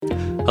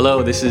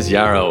Hello, this is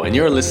Yarrow, and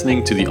you're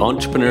listening to the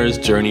Entrepreneur's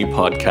Journey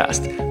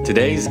podcast.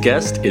 Today's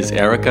guest is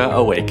Erika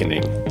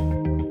Awakening.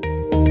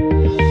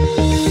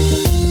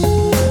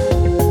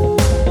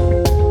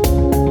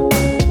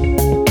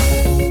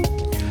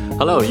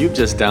 Hello, you've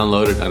just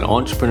downloaded an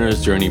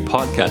Entrepreneur's Journey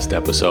podcast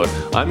episode.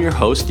 I'm your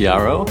host,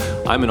 Yarrow.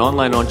 I'm an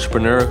online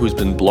entrepreneur who's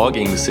been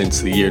blogging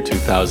since the year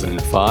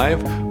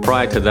 2005.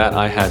 Prior to that,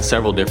 I had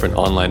several different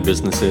online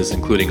businesses,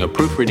 including a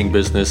proofreading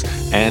business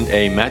and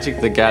a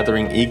Magic the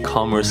Gathering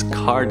e-commerce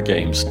card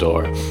game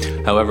store.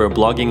 However,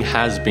 blogging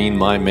has been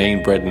my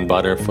main bread and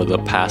butter for the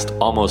past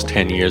almost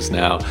 10 years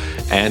now.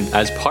 And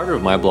as part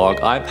of my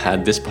blog, I've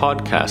had this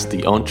podcast,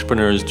 the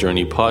Entrepreneur's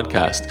Journey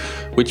podcast,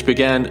 which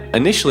began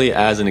initially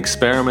as an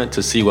experiment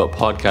to see what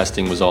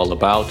podcasting was all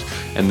about,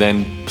 and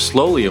then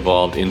slowly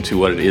evolved into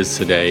what it is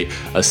today,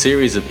 a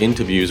series of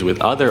interviews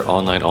with other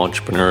online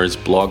entrepreneurs,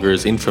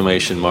 bloggers,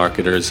 information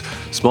marketers,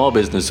 small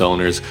business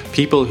owners,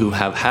 people who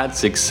have had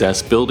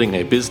success building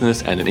a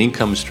business and an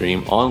income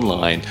stream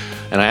online.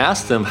 And I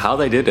asked them how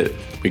they did it.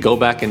 We go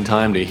back in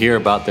time to hear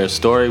about their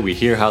story. We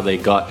hear how they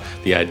got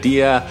the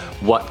idea,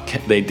 what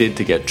they did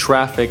to get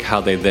traffic,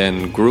 how they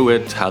then grew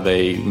it, how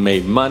they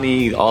made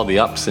money, all the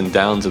ups and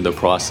downs of the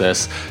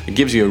process. It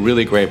gives you a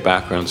really great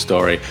background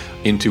story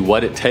into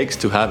what it takes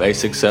to have a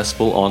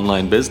successful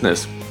online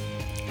business.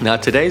 Now,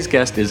 today's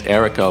guest is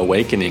Erika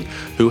Awakening,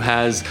 who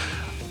has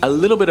a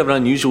little bit of an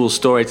unusual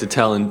story to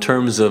tell in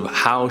terms of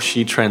how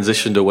she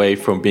transitioned away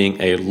from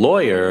being a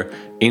lawyer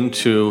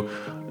into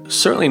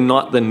certainly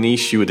not the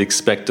niche you would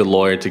expect a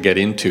lawyer to get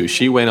into.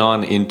 She went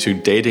on into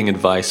dating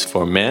advice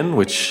for men,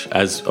 which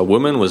as a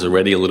woman was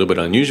already a little bit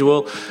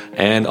unusual,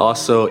 and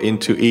also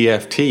into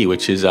EFT,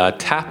 which is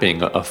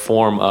tapping, a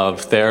form of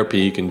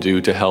therapy you can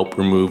do to help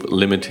remove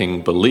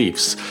limiting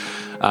beliefs.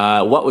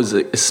 What was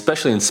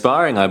especially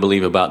inspiring, I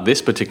believe, about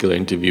this particular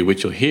interview,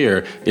 which you'll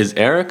hear, is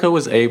Erika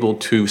was able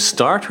to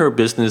start her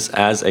business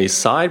as a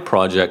side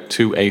project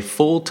to a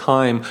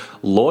full-time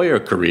lawyer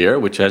career,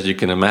 which, as you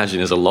can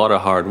imagine, is a lot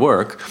of hard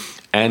work,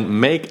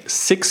 and make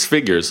six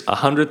figures,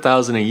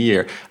 $100,000 a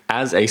year,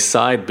 as a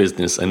side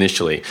business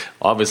initially.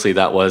 Obviously,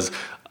 that was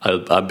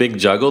a big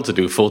juggle to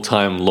do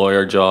full-time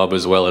lawyer job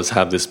as well as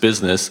have this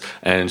business,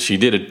 and she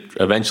did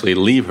eventually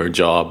leave her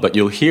job. But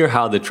you'll hear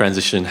how the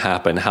transition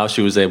happened, how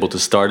she was able to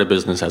start a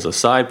business as a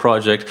side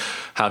project,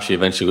 how she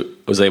eventually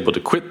was able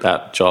to quit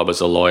that job as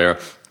a lawyer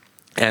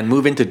and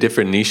move into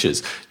different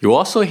niches. You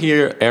also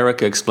hear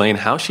Erika explain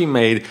how she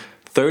made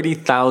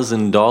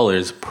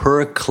 $30,000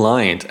 per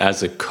client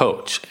as a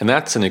coach. And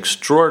that's an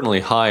extraordinarily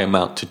high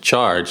amount to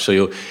charge. So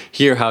you'll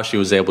hear how she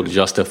was able to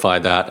justify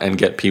that and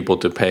get people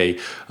to pay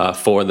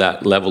for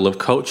that level of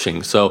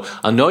coaching. So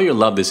I know you'll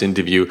love this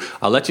interview.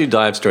 I'll let you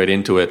dive straight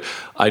into it.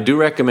 I do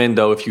recommend,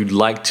 though, if you'd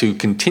like to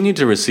continue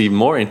to receive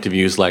more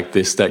interviews like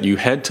this, that you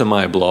head to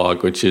my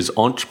blog, which is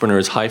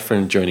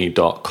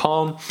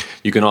entrepreneurs-journey.com.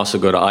 You can also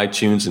go to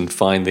iTunes and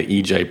find the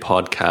EJ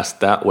podcast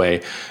that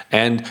way.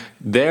 And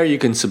there you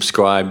can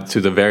subscribe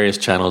to the various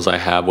channels I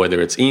have, whether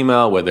it's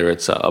email, whether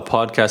it's a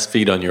podcast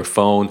feed on your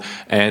phone.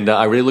 And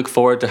I really look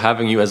forward to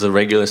having you as a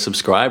regular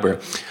subscriber.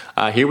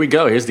 Here we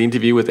go. Here's the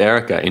interview with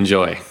Erika.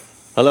 Enjoy.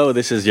 Hello,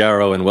 this is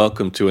Yarrow, and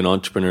welcome to an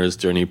Entrepreneur's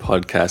Journey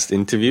podcast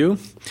interview.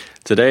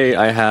 Today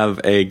I have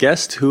a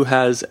guest who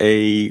has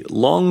a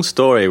long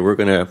story we're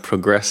going to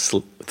progress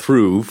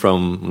through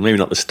from maybe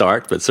not the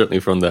start, but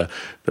certainly from the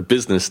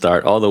business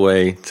start all the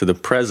way to the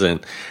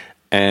present.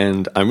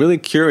 And I'm really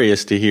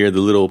curious to hear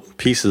the little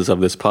pieces of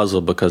this puzzle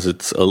because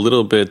it's a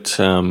little bit,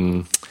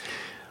 I'm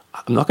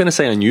not going to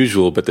say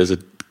unusual, but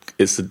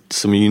it's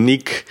some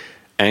unique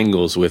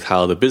angles with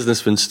how the business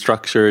has been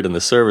structured and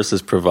the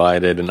services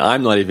provided. And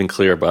I'm not even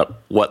clear about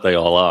what they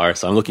all are.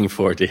 So I'm looking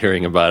forward to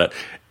hearing about it.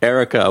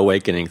 Erika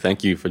Awakening,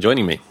 thank you for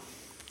joining me.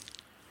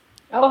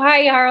 Oh,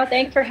 hi, Yarrow.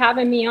 Thanks for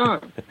having me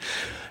on.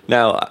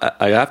 Now,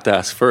 I have to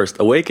ask first,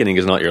 Awakening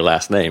is not your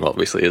last name,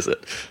 obviously, is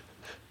it?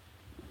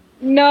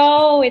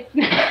 No, it's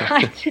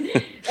not.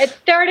 It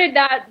started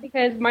that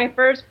because my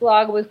first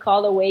blog was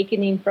called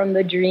Awakening from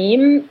the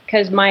Dream,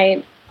 because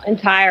my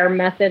entire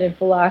method and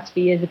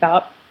philosophy is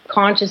about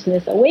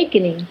consciousness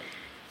awakening.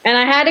 And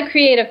I had to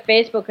create a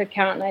Facebook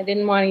account, and I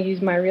didn't want to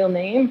use my real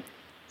name.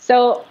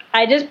 So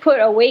I just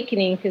put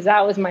Awakening because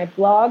that was my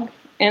blog.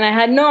 And I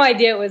had no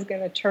idea it was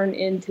going to turn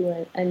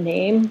into a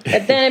name.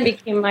 But then it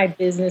became my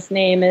business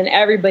name, and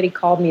everybody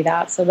called me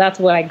that. So that's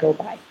what I go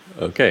by.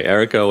 Okay,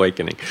 Erika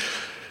Awakening.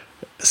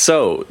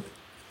 So,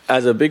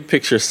 as a big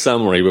picture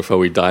summary before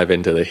we dive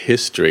into the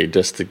history,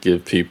 just to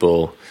give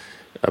people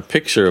a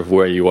picture of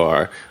where you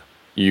are,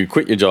 you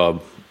quit your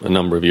job a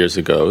number of years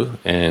ago,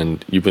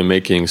 and you've been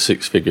making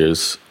six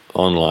figures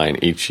online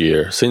each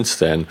year since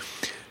then.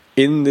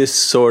 In this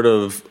sort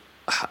of,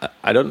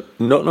 I don't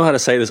know how to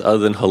say this other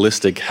than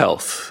holistic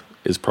health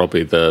is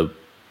probably the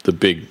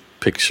big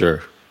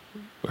picture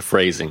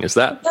phrasing. Is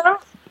that?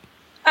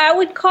 I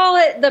would call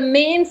it the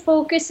main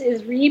focus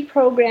is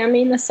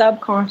reprogramming the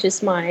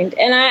subconscious mind.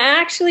 And I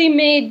actually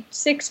made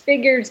six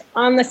figures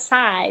on the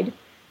side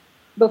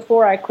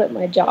before I quit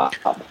my job.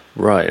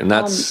 Right, and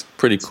that's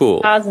pretty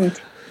cool.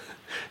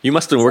 You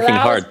must have been working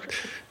hard.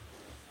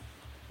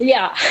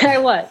 Yeah, I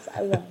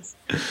was.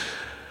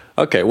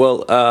 Okay,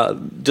 well,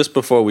 just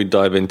before we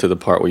dive into the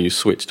part where you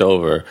switched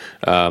over,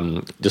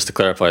 just to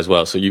clarify as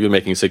well, so you've been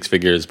making six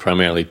figures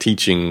primarily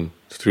teaching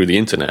through the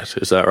internet,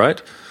 is that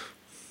right?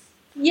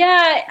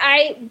 Yeah,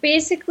 I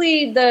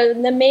basically,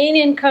 the main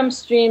income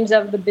streams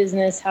of the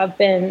business have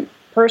been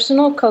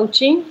personal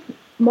coaching,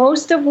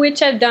 most of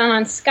which I've done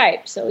on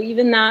Skype. So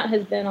even that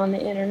has been on the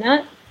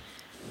internet.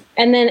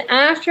 And then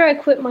after I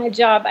quit my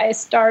job, I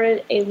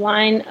started a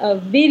line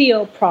of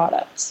video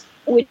products,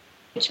 which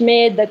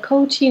made the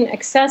coaching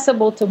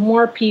accessible to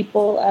more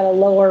people at a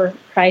lower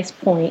price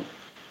point.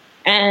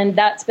 And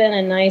that's been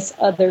a nice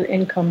other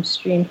income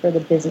stream for the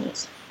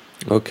business.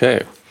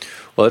 Okay.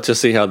 Well, let's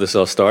just see how this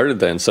all started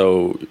then.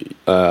 So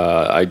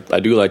I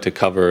do like to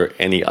cover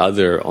any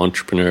other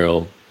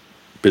entrepreneurial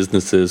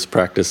businesses,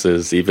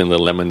 practices, even the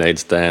lemonade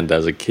stand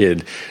as a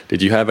kid.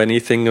 Did you have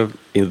anything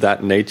in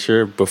that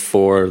nature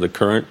before the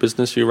current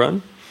business you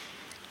run?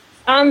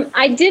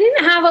 I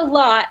didn't have a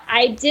lot.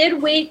 I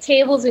did wait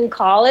tables in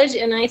college,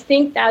 and I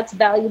think that's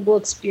valuable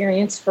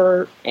experience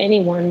for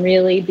anyone,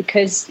 really,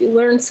 because you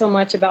learn so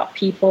much about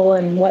people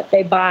and what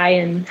they buy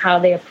and how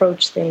they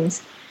approach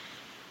things.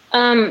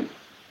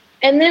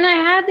 And then I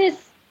had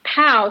this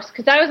house,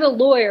 because I was a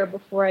lawyer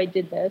before I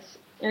did this,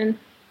 and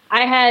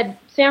I had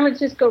San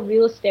Francisco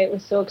real estate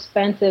was so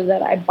expensive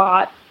that I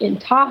bought in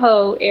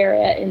Tahoe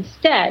area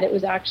instead. It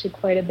was actually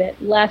quite a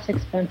bit less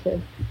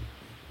expensive.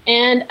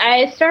 And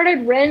I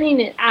started renting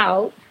it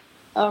out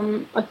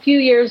a few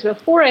years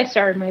before I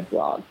started my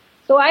blog.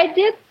 So I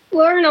did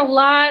learn a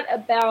lot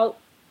about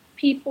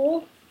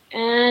people,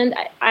 and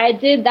I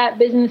did that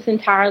business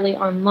entirely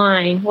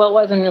online. Well, it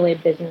wasn't really a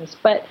business,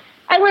 but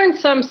I learned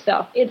some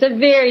stuff. It's a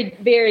very,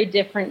 very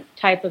different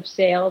type of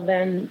sale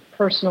than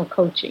personal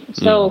coaching.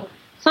 So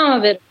some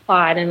of it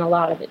applied and a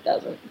lot of it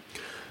doesn't.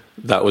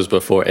 That was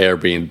before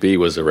Airbnb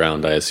was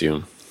around, I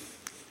assume.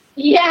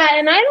 Yeah,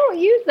 and I don't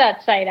use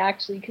that site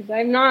actually because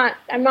I'm not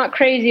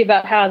crazy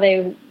about how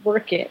they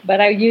work it,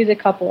 but I use a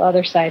couple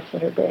other sites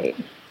that are great.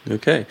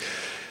 Okay.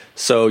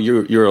 So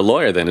you're a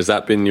lawyer then. Has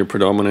that been your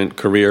predominant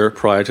career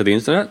prior to the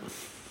internet?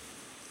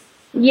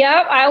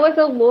 Yep, I was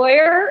a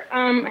lawyer.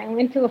 I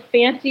went to a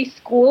fancy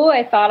school.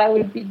 I thought I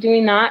would be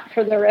doing that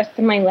for the rest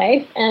of my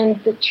life.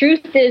 And the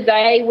truth is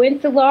I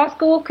went to law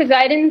school because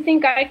I didn't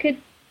think I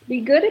could be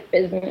good at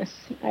business.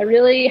 I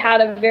really had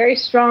a very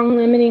strong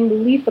limiting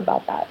belief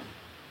about that.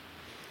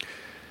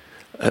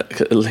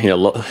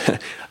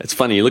 It's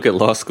funny, you look at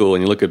law school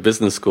and you look at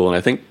business school, and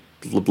I think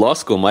law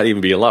school might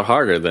even be a lot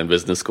harder than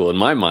business school. In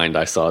my mind,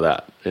 I saw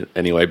that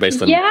anyway,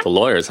 based on the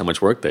lawyers, how much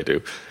work they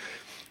do.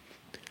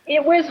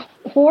 It was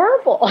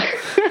horrible.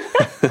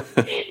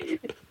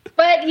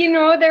 But,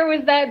 there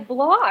was that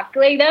block.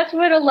 Like, that's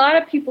what a lot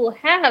of people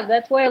have.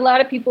 That's why a lot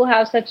of people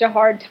have such a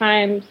hard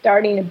time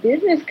starting a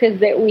business,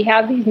 because we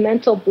have these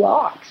mental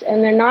blocks,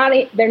 and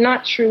they're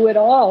not true at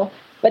all,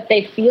 but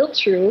they feel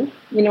true.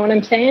 You know what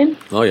I'm saying?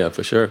 Oh, yeah,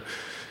 for sure.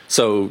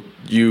 So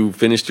you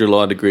finished your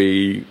law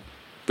degree,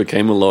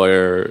 became a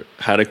lawyer,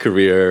 had a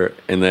career,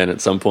 and then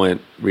at some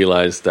point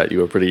realized that you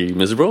were pretty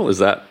miserable?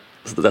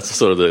 That's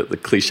sort of the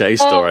cliche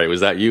story. Was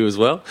that you as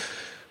well?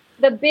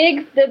 The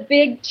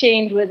big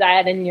change was I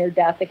had a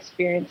near-death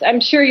experience.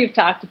 I'm sure you've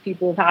talked to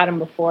people who've had them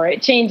before.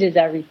 It changes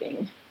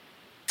everything.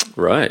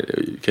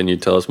 Right. Can you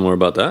tell us more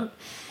about that?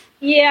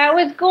 Yeah, I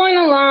was going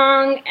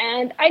along,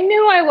 and I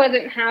knew I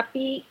wasn't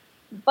happy,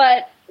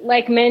 but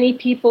like many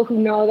people who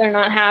know they're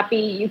not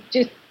happy,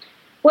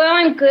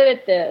 I'm good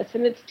at this,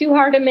 and it's too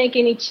hard to make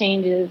any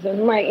changes.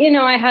 And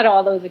I had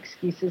all those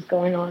excuses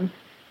going on.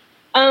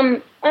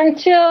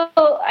 Until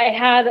I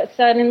had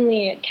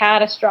suddenly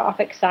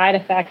catastrophic side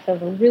effects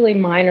of a really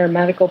minor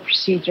medical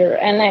procedure,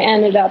 and I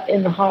ended up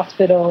in the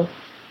hospital,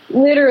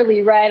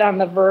 literally right on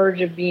the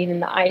verge of being in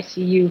the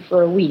ICU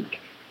for a week.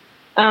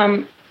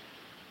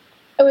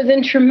 I was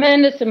in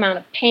tremendous amount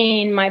of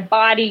pain. My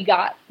body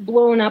got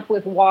blown up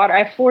with water.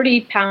 I have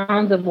 40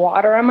 pounds of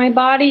water on my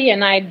body,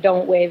 and I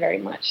don't weigh very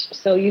much.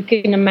 So you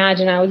can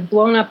imagine I was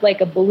blown up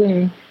like a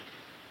balloon.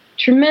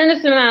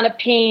 Tremendous amount of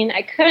pain.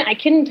 I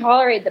couldn't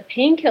tolerate the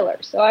painkiller.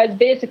 So I was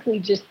basically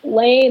just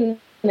laying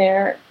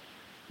there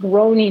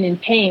groaning in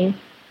pain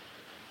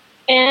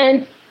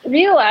and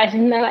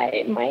realizing that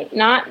I might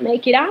not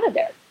make it out of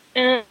there.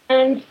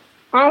 And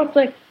I was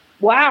like,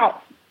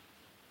 wow,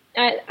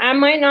 I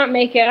might not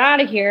make it out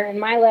of here, and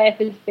my life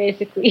is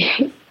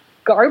basically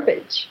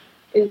garbage,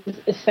 is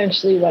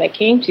essentially what I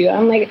came to.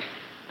 I'm like,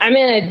 I'm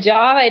in a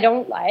job I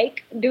don't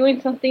like, doing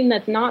something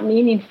that's not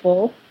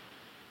meaningful.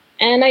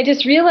 And I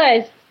just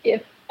realized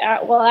I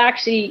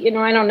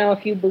don't know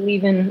if you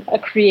believe in a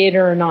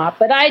creator or not,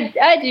 but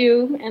I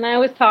do. And I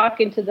was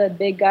talking to the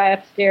big guy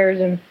upstairs,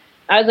 and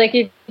I was like,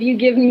 if you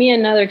give me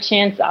another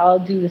chance, I'll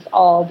do this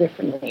all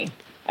differently.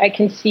 I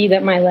can see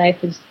that my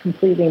life is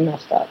completely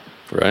messed up.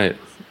 Right.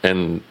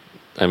 And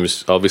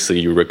obviously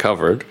you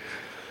recovered.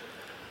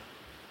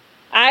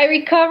 I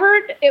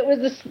recovered. It was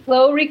a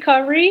slow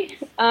recovery.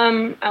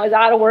 I was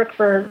out of work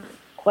for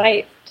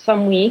quite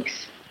some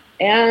weeks.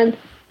 And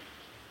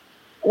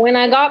when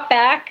I got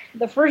back,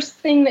 the first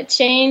thing that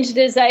changed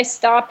is I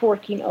stopped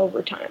working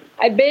overtime.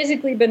 I'd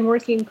basically been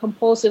working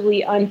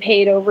compulsively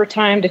unpaid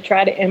overtime to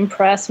try to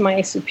impress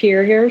my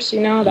superiors,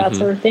 that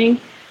sort of thing.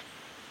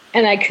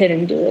 And I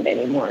couldn't do it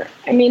anymore.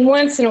 I mean,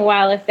 once in a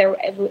while, if there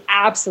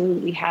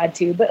absolutely had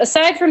to. But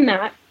aside from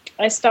that,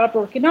 I stopped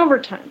working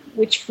overtime,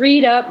 which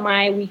freed up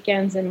my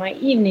weekends and my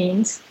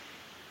evenings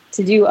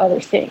to do other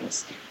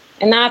things.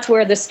 And that's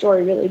where the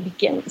story really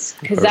begins,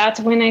 because that's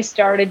when I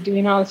started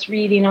doing all this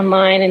reading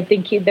online and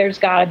thinking there's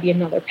got to be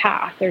another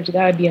path. There's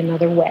got to be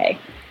another way.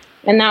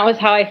 And that was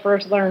how I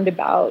first learned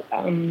about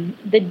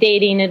the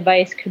dating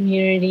advice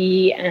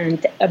community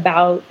and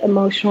about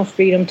emotional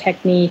freedom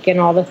technique and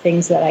all the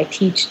things that I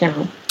teach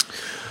now.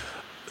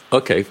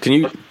 Okay. Can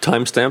you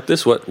timestamp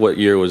this? What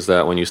year was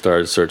that when you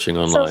started searching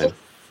online?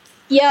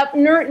 Yep.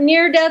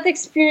 Near-death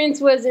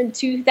experience was in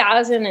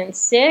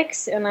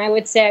 2006. And I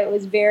would say it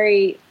was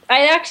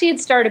I actually had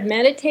started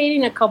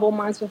meditating a couple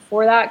months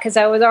before that because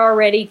I was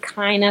already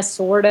kind of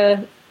sort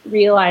of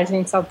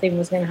realizing something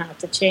was going to have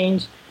to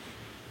change.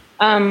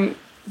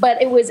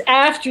 But it was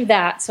after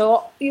that.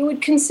 So you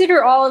would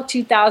consider all of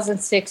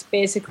 2006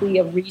 basically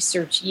a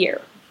research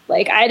year.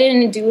 Like I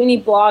didn't do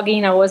any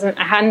blogging.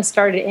 I hadn't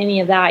started any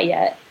of that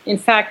yet. In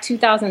fact,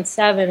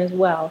 2007 as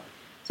well.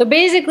 So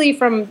basically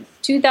from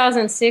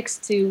 2006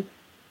 to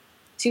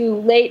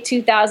late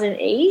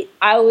 2008,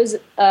 I was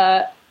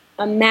a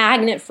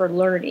magnet for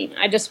learning.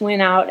 I just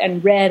went out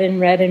and read and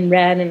read and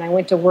read, and I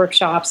went to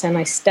workshops and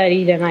I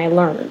studied and I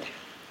learned.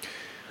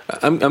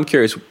 I'm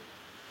curious,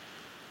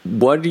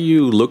 what do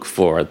you look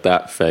for at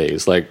that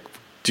phase? Like,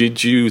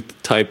 did you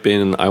type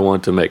in, I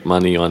want to make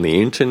money on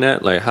the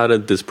internet? Like, how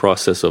did this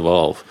process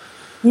evolve?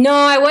 No,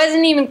 I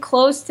wasn't even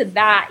close to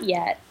that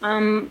yet.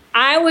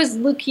 I was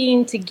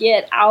looking to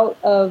get out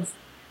of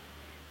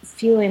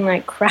feeling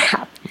like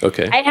crap.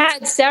 Okay. I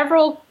had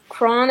several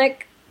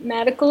chronic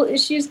medical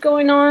issues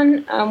going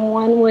on.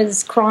 One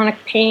was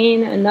chronic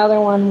pain. Another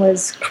one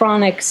was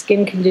chronic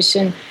skin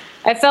condition.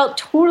 I felt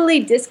totally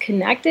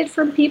disconnected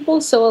from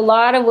people. So a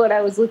lot of what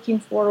I was looking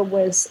for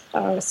was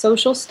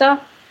social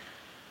stuff.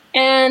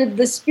 And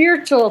the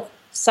spiritual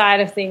side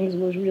of things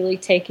was really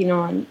taking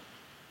on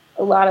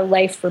a lot of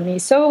life for me.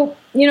 So,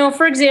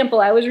 for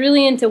example, I was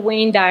really into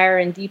Wayne Dyer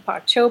and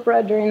Deepak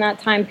Chopra during that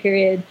time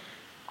period.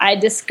 I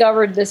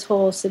discovered this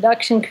whole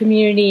seduction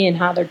community and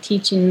how they're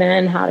teaching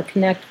men how to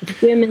connect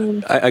with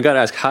women. I got to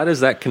ask, how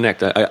does that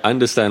connect? I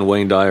understand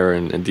Wayne Dyer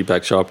and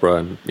Deepak Chopra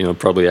and,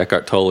 probably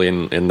Eckhart Tolle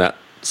in that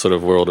sort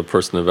of world of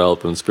personal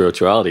development and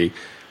spirituality.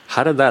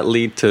 How did that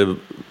lead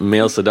to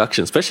male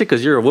seduction, especially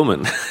because you're a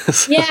woman?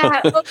 So.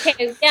 Yeah,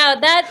 okay.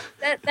 Yeah,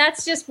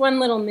 that's just one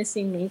little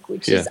missing link,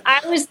 which is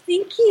I was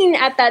thinking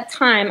at that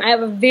time, I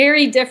have a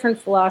very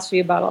different philosophy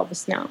about all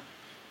this now,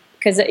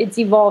 because it's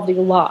evolved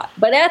a lot.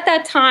 But at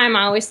that time,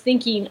 I was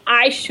thinking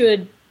I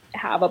should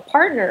have a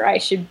partner. I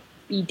should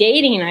be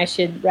dating. I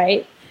should,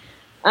 right?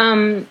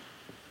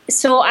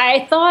 So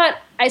I thought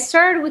I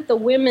started with the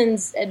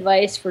women's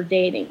advice for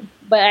dating,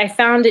 but I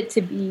found it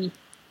to be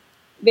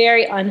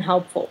very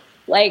unhelpful.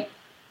 Like,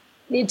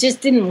 it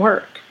just didn't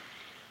work.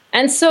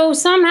 And so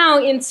somehow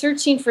in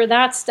searching for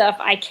that stuff,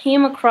 I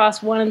came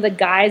across one of the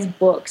guy's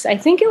books. I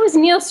think it was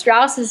Neil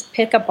Strauss's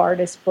Pickup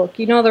Artist book.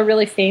 The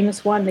really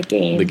famous one, The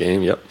Game. The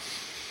Game, yep.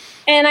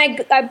 And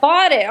I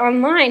bought it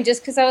online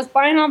just because I was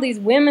buying all these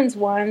women's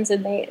ones,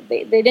 and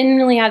they didn't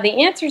really have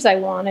the answers I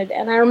wanted.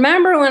 And I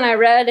remember when I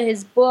read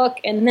his book,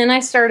 and then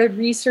I started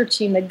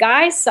researching the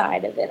guy's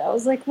side of it. I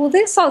was like, well,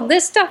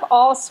 this stuff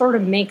all sort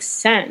of makes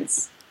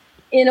sense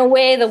in a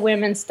way the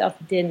women's stuff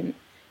didn't.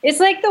 It's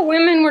like the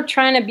women were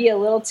trying to be a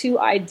little too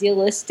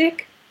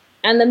idealistic,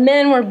 and the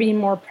men were being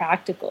more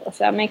practical, if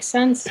that makes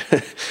sense.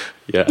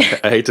 Yeah,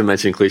 I hate to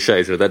mention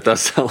cliches, but that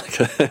does sound like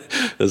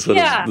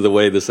of the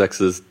way the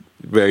sex is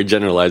very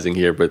generalizing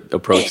here, but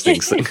approach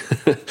things.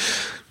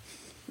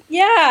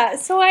 Yeah,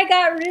 so I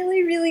got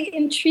really, really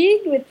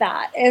intrigued with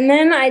that. And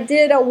then I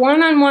did a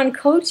one-on-one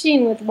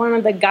coaching with one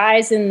of the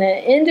guys in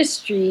the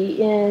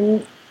industry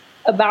in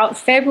about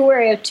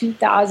February of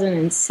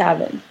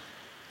 2007.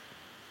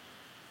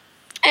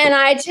 And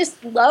I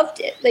just loved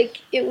it.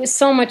 Like, it was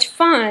so much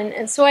fun.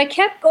 And so I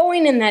kept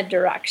going in that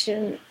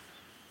direction.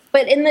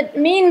 But in the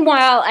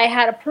meanwhile, I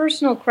had a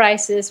personal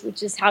crisis,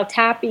 which is how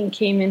tapping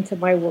came into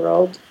my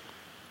world.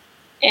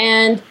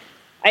 And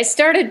I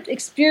started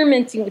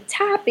experimenting with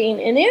tapping,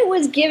 and it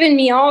was giving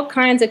me all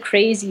kinds of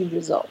crazy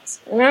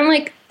results. And I'm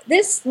like,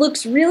 this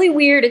looks really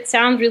weird. It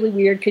sounds really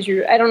weird because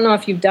I don't know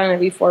if you've done it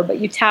before, but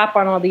you tap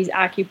on all these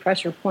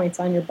acupressure points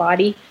on your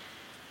body,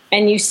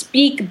 and you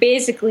speak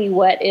basically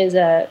what is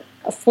a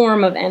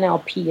form of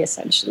NLP,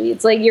 essentially.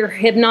 It's like your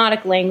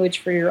hypnotic language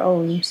for your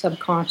own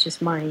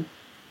subconscious mind.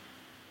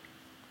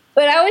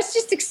 But I was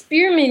just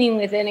experimenting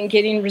with it and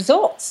getting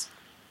results.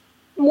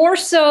 More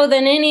so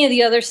than any of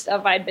the other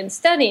stuff I'd been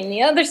studying.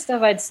 The other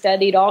stuff I'd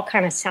studied all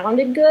kind of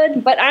sounded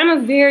good, but I'm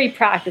a very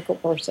practical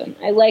person.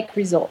 I like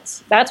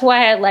results. That's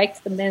why I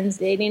liked the men's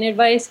dating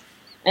advice,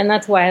 and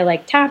that's why I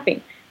like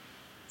tapping.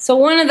 So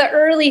one of the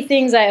early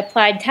things I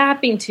applied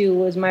tapping to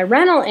was my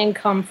rental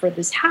income for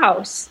this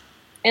house.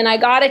 And I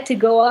got it to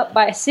go up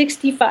by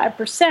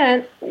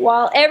 65%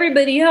 while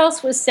everybody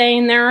else was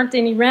saying there aren't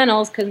any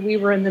rentals because we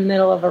were in the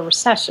middle of a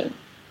recession.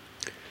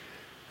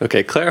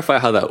 Okay, clarify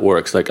how that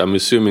works. Like, I'm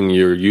assuming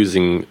you're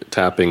using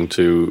tapping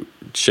to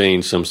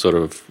change some sort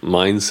of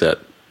mindset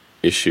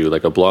issue,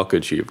 like a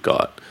blockage you've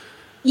got.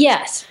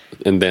 Yes.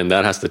 And then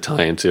that has to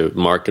tie into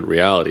market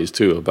realities,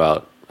 too,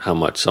 about how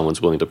much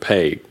someone's willing to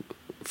pay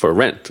for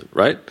rent,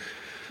 right?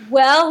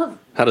 Well,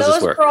 how does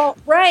this work?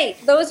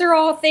 Those are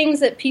all things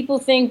that people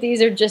think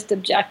these are just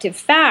objective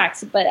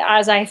facts. But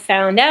as I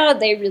found out,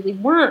 they really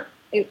weren't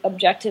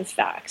objective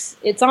facts.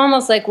 It's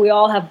almost like we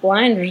all have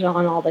blinders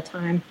on all the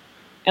time.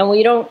 And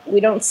we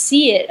don't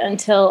see it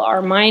until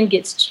our mind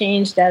gets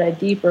changed at a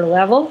deeper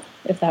level,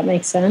 if that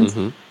makes sense.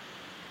 Mm-hmm.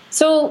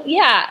 So,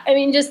 yeah, I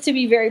mean, just to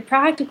be very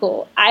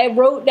practical, I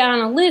wrote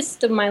down a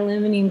list of my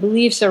limiting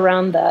beliefs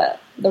around the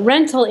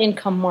rental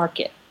income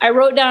market. I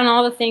wrote down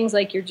all the things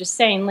like you're just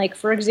saying. Like,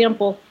 for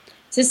example,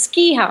 it's a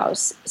ski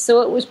house,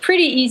 so it was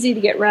pretty easy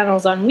to get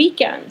rentals on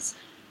weekends.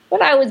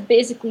 But I was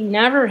basically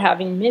never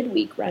having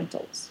midweek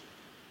rentals.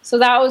 So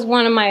that was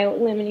one of my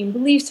limiting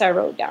beliefs I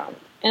wrote down.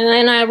 And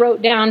then I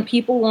wrote down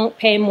people won't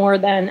pay more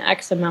than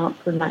X amount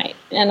per night.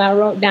 And I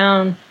wrote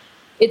down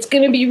it's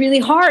going to be really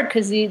hard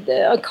because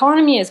the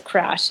economy has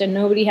crashed and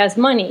nobody has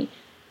money.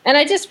 And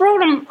I just wrote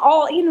them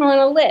all, in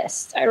a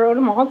list. I wrote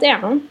them all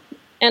down,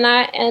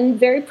 and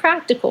very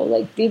practical.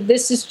 Like,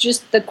 this is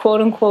just the quote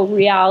unquote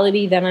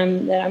reality that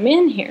I'm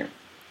in here.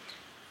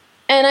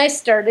 And I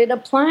started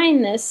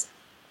applying this,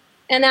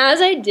 and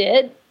as I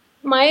did,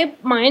 my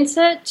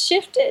mindset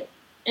shifted.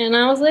 And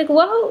I was like,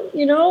 well,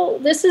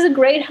 this is a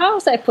great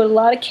house. I put a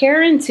lot of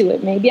care into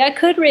it. Maybe I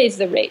could raise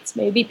the rates.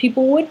 Maybe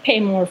people would pay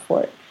more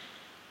for it.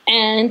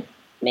 And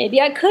maybe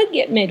I could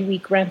get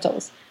midweek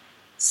rentals.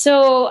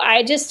 So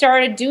I just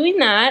started doing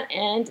that.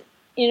 And,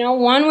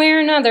 one way or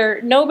another,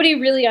 nobody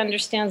really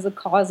understands the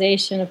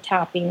causation of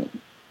tapping.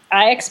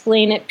 I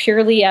explain it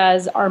purely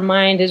as our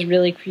mind is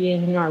really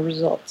creating our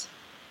results.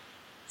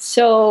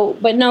 So,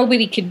 but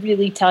nobody could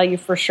really tell you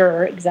for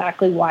sure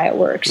exactly why it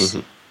works.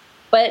 Mm-hmm.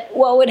 But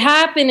what would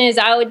happen is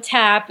I would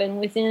tap, and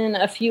within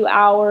a few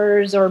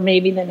hours or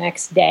maybe the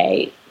next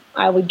day,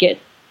 I would get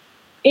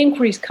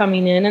inquiries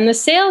coming in, and the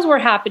sales were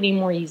happening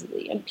more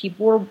easily, and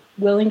people were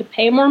willing to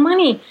pay more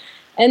money.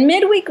 And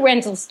midweek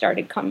rentals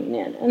started coming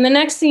in. And the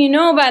next thing you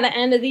know, by the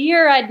end of the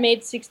year, I'd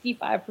made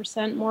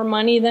 65% more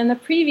money than the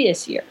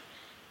previous year.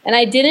 And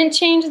I didn't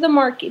change the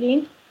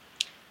marketing.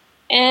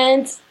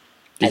 And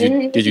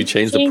did you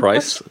change the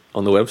price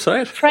on the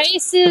website?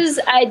 Prices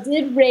I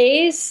did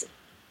raise,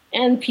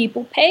 and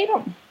people paid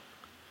them.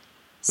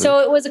 So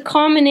it was a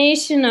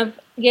combination of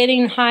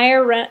getting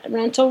higher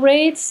rental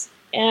rates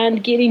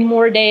and getting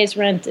more days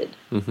rented.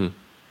 Mm-hmm.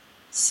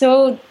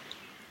 So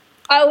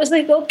I was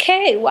like,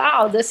 okay,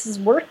 wow, this is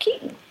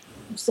working.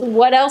 So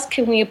what else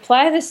can we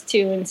apply this to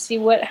and see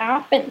what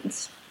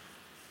happens?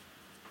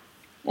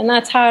 And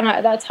that's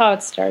how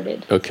it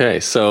started. Okay,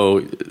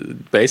 so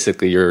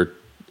basically your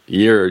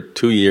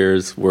 2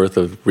 years worth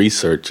of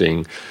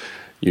researching,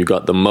 you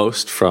got the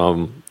most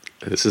from,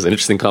 this is an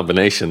interesting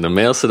combination, the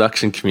male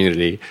seduction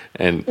community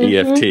and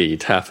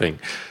EFT tapping.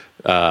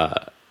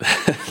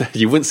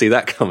 You wouldn't see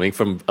that coming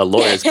from a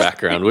lawyer's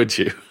background, would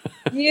you?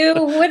 You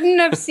wouldn't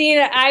have seen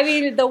it. I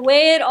mean, the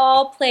way it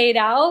all played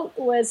out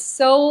was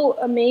so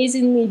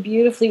amazingly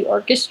beautifully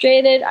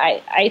orchestrated.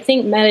 I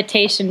think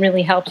meditation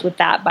really helps with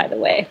that, by the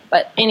way.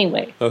 But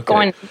anyway,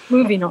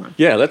 moving on.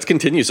 Yeah, let's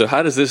continue. So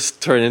how does this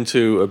turn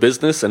into a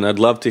business? And I'd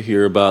love to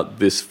hear about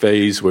this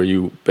phase where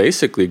you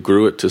basically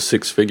grew it to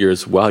 6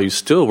 figures while you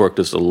still worked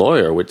as a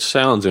lawyer, which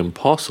sounds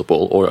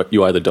impossible, or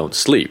you either don't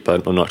sleep.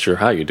 I'm not sure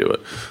how you do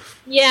it.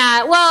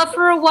 Yeah, well,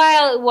 for a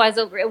while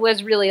it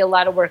was really a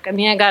lot of work. I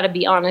mean, I got to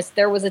be honest.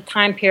 There was a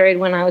time period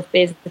when I was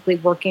basically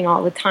working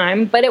all the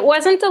time, but it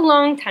wasn't a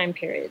long time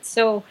period.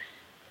 So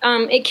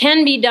it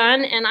can be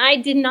done, and I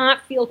did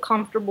not feel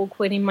comfortable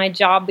quitting my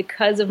job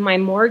because of my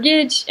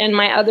mortgage and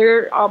my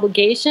other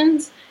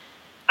obligations.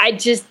 I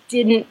just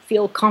didn't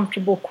feel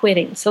comfortable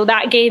quitting. So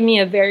that gave me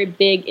a very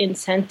big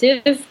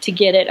incentive to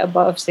get it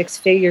above 6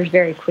 figures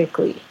very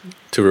quickly.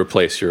 To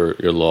replace your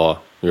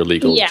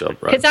legal job,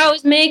 right? Because I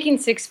was making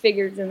 6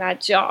 figures in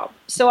that job.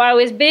 So I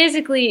was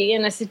basically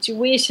in a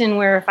situation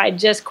where if I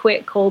just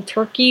quit cold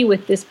turkey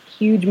with this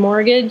huge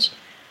mortgage,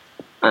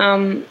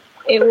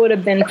 it would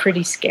have been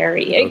pretty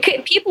scary.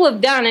 Okay. People have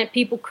done it.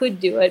 People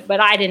could do it, but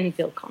I didn't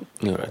feel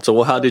comfortable. All right.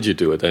 So how did you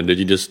do it then? Did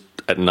you just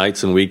at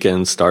nights and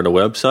weekends start a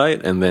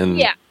website and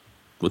then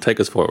we'll take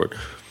us forward?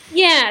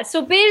 Yeah.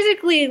 So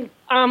basically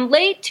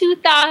late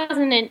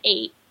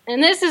 2008,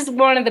 and this is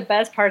one of the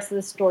best parts of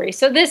the story.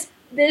 So this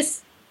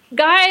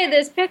guy,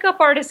 this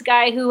pickup artist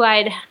guy who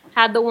I'd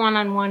had the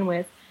one-on-one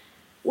with,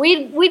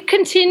 we'd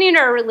continued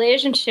our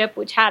relationship,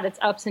 which had its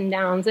ups and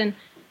downs. And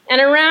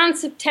around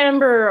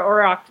September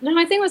I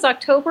think it was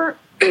October,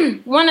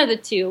 one of the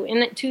two,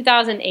 in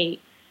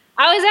 2008,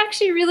 I was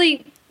actually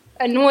really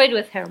annoyed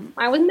with him.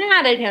 I was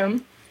mad at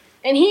him.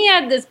 And he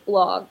had this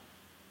blog,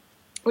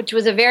 which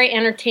was a very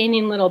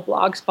entertaining little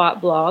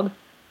blogspot blog.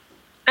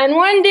 And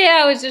one day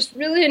I was just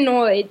really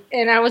annoyed,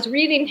 and I was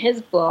reading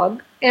his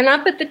blog, and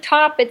up at the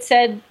top it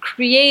said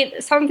create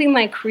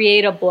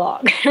a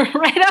blog,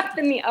 right up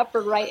in the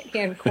upper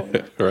right-hand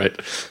corner. Right.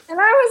 And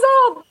I was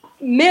all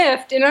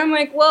miffed, and I'm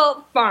like,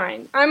 well,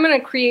 fine. I'm going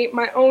to create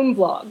my own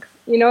blog.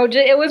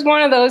 It was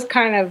one of those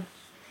kind of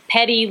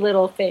petty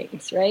little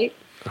things, right?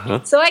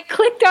 Uh-huh. So I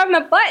clicked on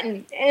the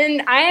button,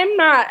 and I am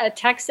not a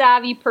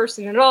tech-savvy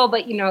person at all,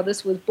 but,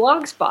 this was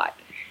Blogspot.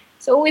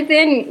 So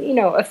within,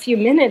 a few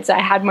minutes, I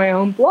had my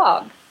own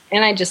blog,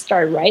 and I just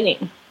started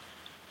writing.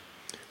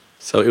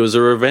 So it was a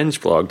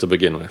revenge blog to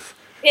begin with.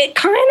 It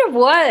kind of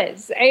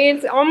was.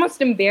 It's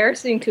almost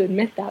embarrassing to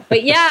admit that,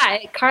 but yeah,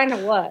 it kind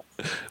of was.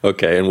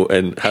 Okay,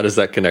 and how does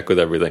that connect with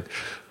everything?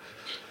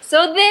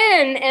 So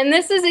then, and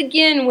this is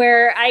again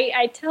where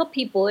I tell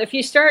people, if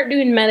you start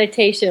doing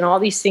meditation, all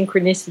these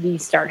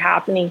synchronicities start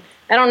happening.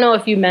 I don't know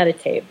if you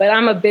meditate, but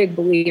I'm a big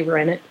believer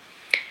in it.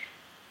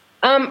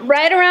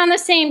 Right around the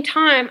same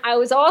time, I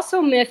was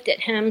also miffed at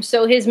him.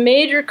 So his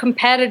major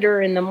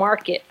competitor in the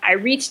market, I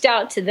reached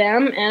out to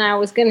them, and I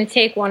was going to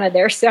take one of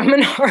their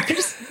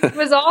seminars. It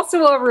was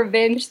also a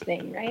revenge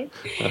thing, right?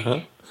 Uh-huh.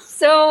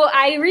 So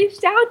I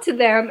reached out to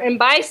them, and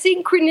by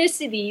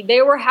synchronicity,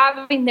 they were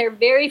having their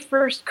very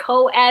first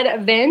co-ed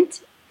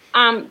event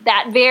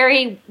that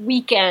very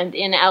weekend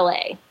in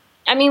LA.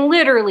 I mean,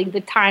 literally,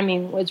 the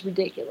timing was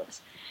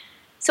ridiculous.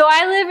 So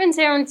I live in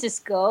San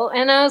Francisco,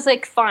 and I was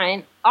like,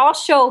 fine, I'll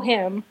show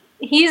him.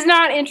 He's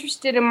not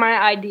interested in my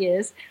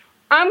ideas.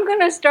 I'm going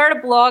to start a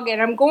blog,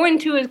 and I'm going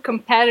to his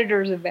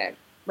competitor's event,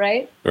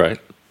 right? Right.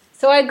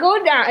 So I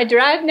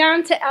drive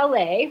down to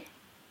LA,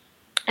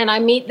 and I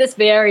meet this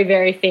very,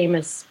 very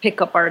famous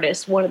pickup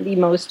artist, one of the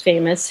most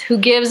famous, who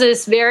gives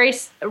this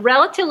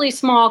relatively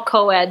small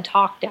co-ed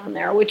talk down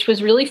there, which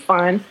was really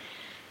fun.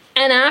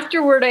 And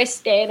afterward, I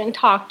stayed and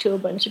talked to a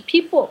bunch of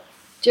people.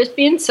 Just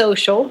being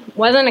social,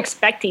 wasn't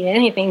expecting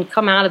anything to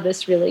come out of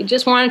this really,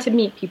 just wanted to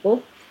meet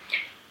people.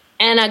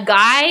 And a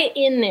guy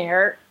in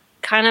there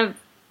kind of,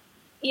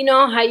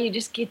 how you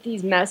just get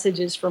these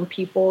messages from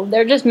people,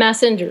 they're just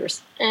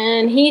messengers.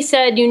 And he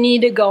said, you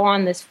need to go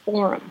on this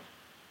forum.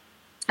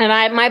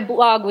 And my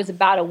blog was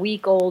about a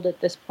week old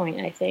at this point,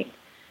 I think.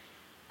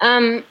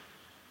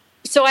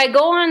 So I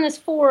go on this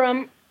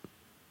forum,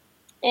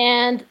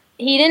 and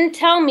he didn't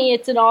tell me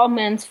it's an all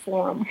men's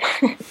forum.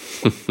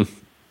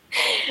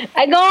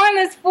 I go on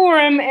this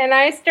forum, and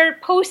I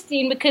start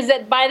posting because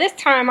by this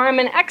time I'm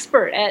an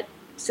expert at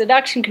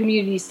seduction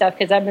community stuff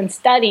because I've been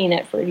studying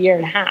it for a year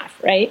and a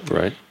half, right?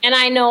 Right. And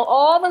I know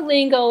all the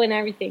lingo and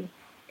everything.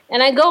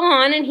 And I go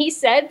on, and he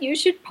said, you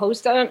should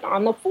post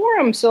on the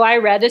forum. So I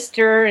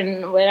register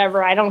and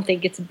whatever. I don't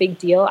think it's a big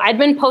deal. I'd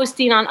been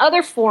posting on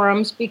other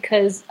forums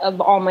because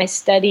of all my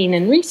studying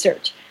and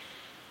research.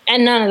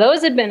 And none of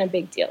those had been a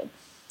big deal.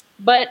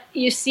 But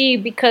you see,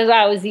 because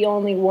I was the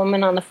only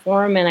woman on the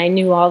forum and I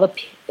knew all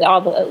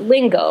the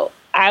lingo,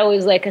 I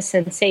was like a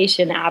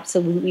sensation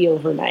absolutely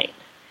overnight.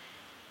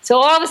 So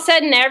all of a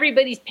sudden,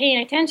 everybody's paying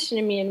attention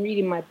to me and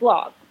reading my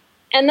blog.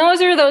 And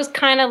those are those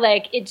kind of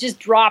like, it just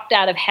dropped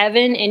out of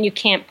heaven, and you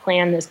can't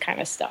plan this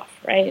kind of stuff,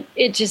 right?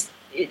 It's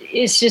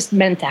just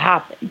meant to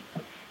happen.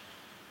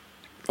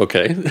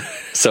 Okay.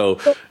 So,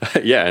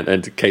 yeah, and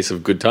in case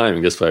of good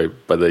timing, just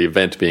by the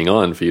event being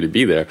on for you to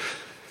be there.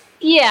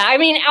 Yeah, I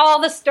mean, all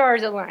the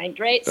stars aligned,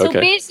 right? So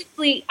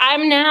basically,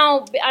 I'm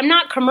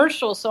not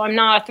commercial, so I'm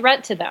not a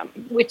threat to them,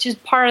 which is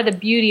part of the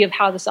beauty of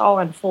how this all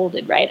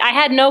unfolded, right? I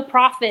had no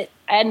profit,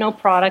 I had no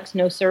products,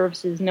 no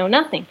services, no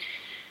nothing.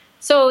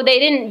 So they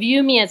didn't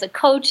view me as a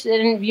coach, they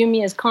didn't view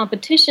me as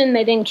competition,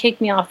 they didn't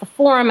kick me off the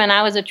forum, and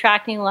I was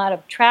attracting a lot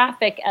of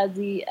traffic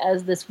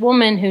as this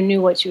woman who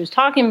knew what she was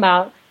talking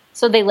about,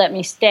 so they let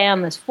me stay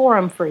on this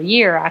forum for a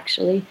year,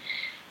 actually.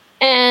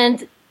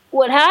 And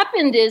what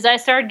happened is I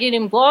started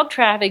getting blog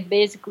traffic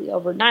basically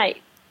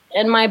overnight.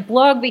 And my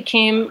blog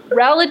became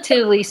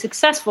relatively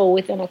successful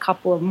within a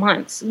couple of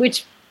months,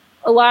 which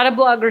a lot of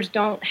bloggers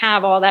don't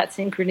have all that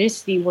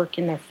synchronicity work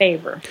in their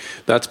favor.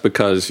 That's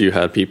because you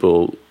had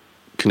people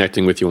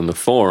connecting with you on the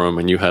forum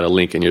and you had a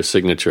link in your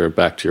signature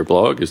back to your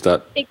blog? Is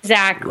that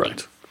exactly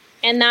right?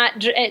 And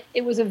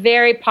it was a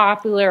very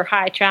popular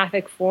high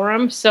traffic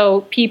forum,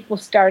 so people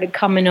started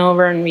coming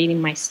over and reading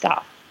my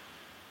stuff.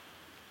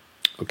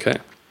 Okay.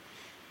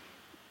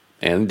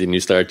 And then you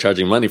started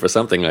charging money for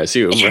something, I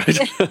assume, right?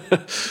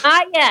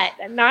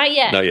 Not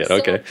yet.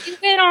 Okay. So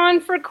it's been on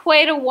for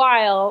quite a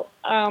while,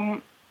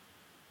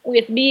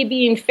 with me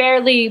being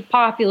fairly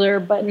popular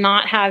but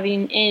not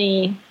having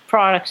any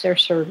products or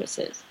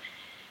services.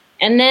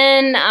 And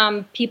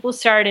then people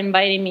started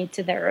inviting me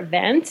to their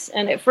events.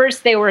 And at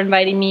first they were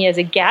inviting me as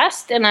a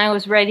guest, and I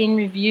was writing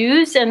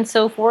reviews and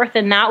so forth,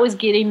 and that was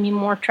getting me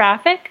more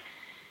traffic,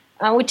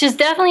 which is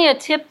definitely a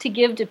tip to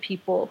give to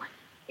people.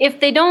 If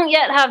they don't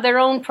yet have their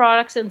own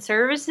products and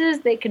services,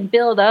 they can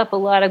build up a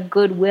lot of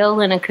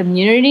goodwill in a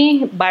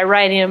community by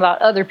writing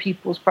about other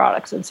people's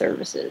products and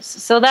services.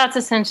 So that's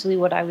essentially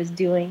what I was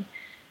doing.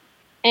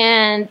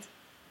 And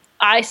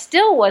I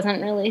still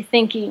wasn't really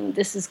thinking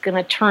this is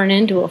going to turn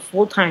into a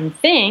full-time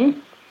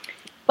thing.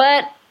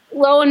 But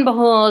lo and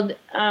behold,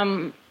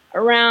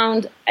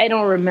 around, I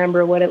don't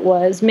remember what it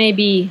was,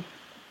 maybe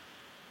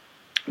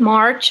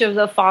March of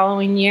the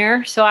following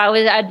year. So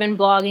I'd been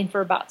blogging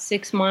for about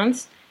 6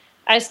 months.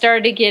 I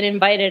started to get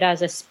invited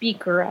as a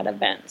speaker at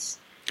events.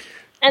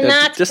 And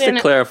that's just to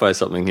clarify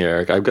something here,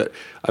 Eric, I've got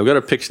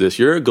to picture this.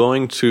 You're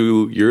going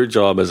to your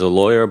job as a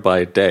lawyer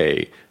by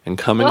day and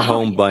coming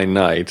home by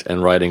night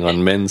and writing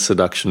on men's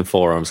seduction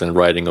forums and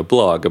writing a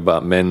blog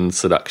about men's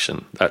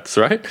seduction. That's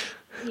right?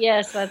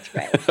 Yes, that's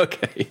right.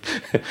 Okay.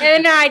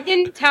 And I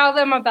didn't tell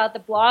them about the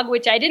blog,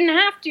 which I didn't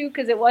have to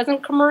because it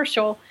wasn't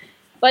commercial.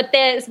 But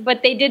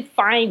they did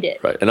find it.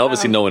 Right. And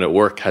obviously no one at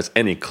work has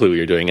any clue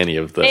you're doing any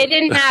of the... They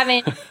didn't have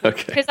it.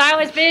 Okay. Because I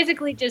was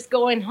basically just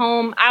going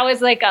home. I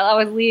was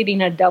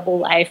leading a double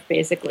life,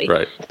 basically.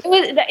 Right. It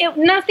was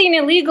nothing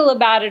illegal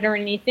about it or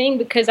anything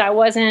because I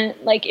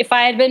wasn't, like, if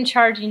I had been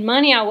charging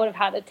money, I would have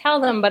had to tell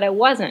them, but I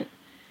wasn't.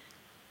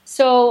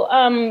 So,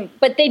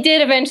 but they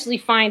did eventually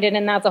find it,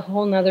 and that's a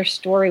whole nother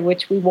story,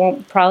 which we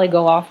won't probably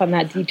go off on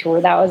that detour.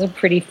 That was a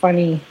pretty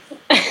funny...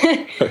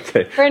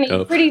 Okay.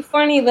 Pretty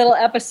funny little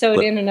episode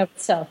in and of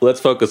itself.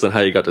 Let's focus on how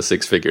you got to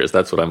six figures.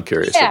 That's what I'm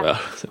curious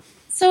about.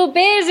 So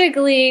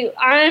basically,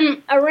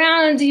 I'm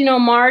around,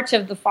 March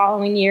of the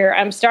following year,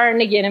 I'm starting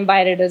to get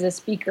invited as a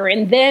speaker.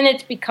 And then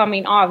it's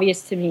becoming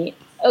obvious to me,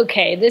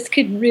 okay, this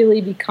could really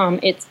become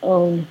its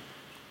own.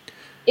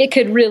 It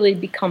could really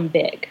become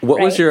big. What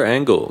was your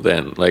angle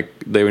then? Like,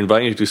 they were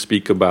inviting you to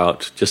speak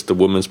about just the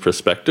woman's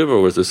perspective,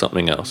 or was there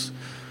something else?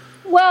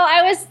 Well,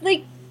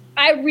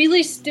 I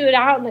really stood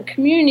out in the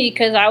community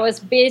because I was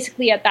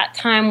basically at that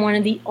time one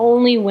of the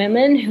only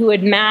women who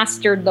had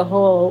mastered the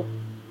whole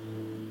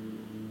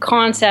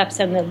concepts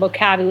and the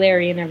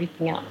vocabulary and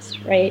everything else,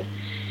 right?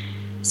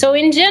 So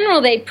in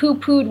general, they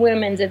poo-pooed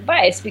women's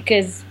advice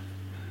because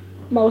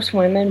most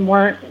women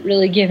weren't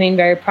really giving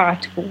very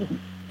practical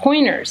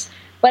pointers.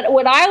 But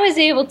what I was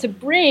able to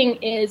bring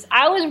is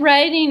I was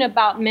writing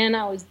about men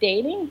I was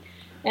dating,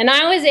 and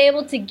I was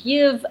able to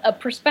give a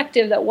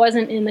perspective that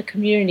wasn't in the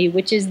community,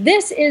 which is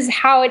this is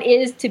how it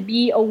is to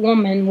be a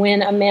woman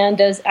when a man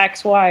does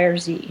X, Y, or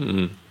Z.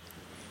 Mm-hmm.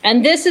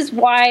 And this is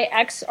why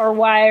X or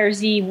Y or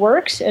Z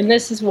works, and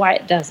this is why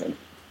it doesn't.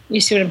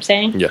 You see what I'm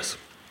saying? Yes.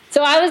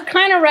 So I was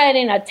kind of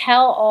writing a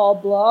tell-all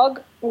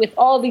blog with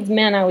all these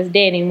men I was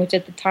dating, which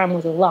at the time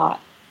was a lot.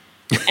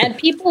 And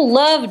people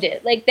loved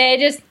it. Like,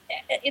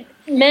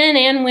 men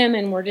and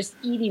women were just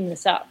eating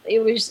this up. It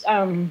was...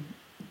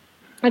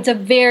 it's a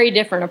very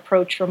different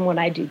approach from what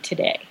I do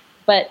today.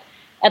 But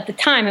at the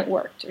time, it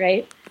worked,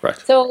 right? Right.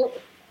 So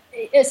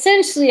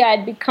essentially,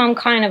 I'd become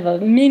kind of a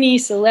mini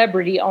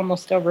celebrity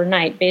almost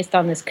overnight based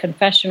on this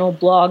confessional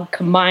blog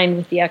combined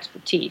with the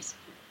expertise.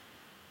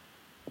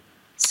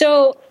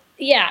 So,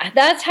 yeah,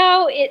 that's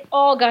how it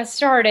all got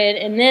started.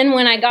 And then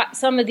when I got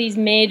some of these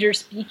major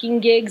speaking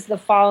gigs the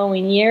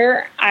following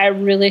year, I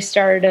really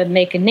started to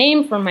make a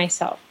name for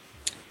myself.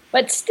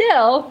 But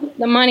still,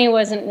 the money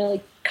wasn't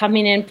really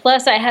coming in.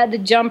 Plus, I had to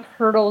jump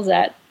hurdles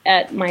at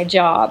my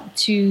job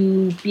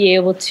to be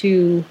able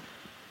to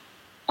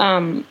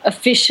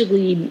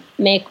officially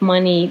make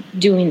money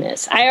doing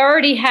this. I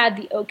already had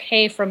the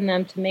okay from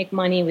them to make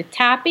money with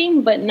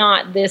tapping, but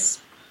not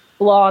this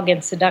blog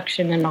and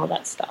seduction and all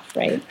that stuff,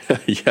 right?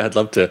 Yeah, I'd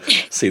love to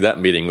see that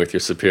meeting with your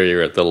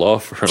superior at the law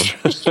firm.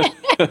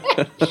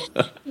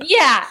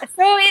 Yeah,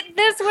 so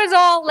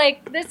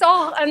this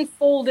all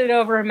unfolded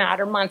over a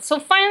matter of months. So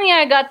finally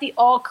I got the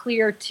all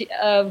clear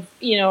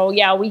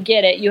we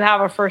get it. You have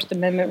a First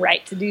Amendment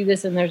right to do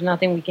this and there's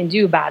nothing we can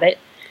do about it.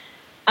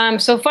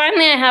 So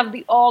finally I have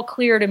the all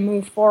clear to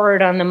move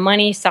forward on the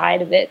money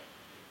side of it.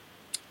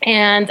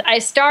 And I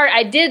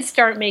did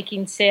start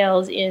making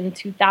sales in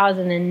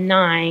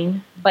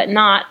 2009, but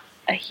not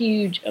a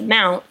huge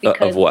amount.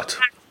 Because of what?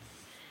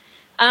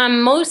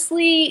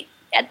 Mostly,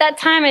 at that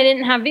time, I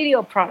didn't have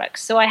video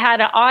products. So I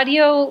had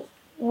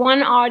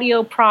one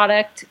audio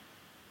product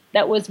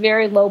that was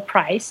very low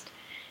priced.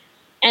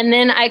 And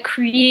then I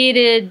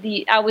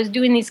was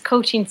doing these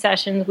coaching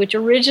sessions, which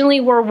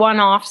originally were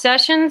one-off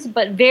sessions,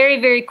 but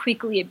very, very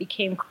quickly it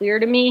became clear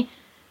to me,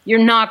 you're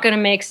not going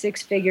to make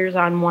six figures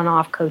on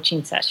one-off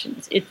coaching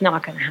sessions. It's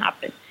not going to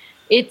happen.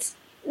 It's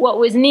what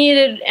was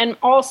needed, and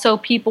also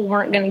people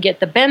weren't going to get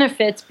the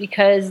benefits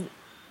because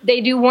they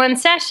do one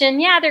session.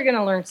 Yeah, they're going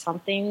to learn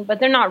something,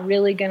 but they're not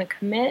really going to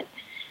commit,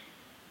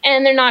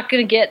 and they're not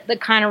going to get the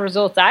kind of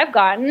results I've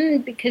gotten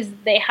because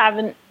they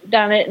haven't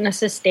done it in a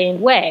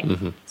sustained way.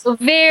 Mm-hmm. So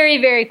very,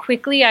 very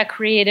quickly, I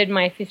created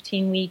my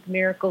 15-week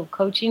miracle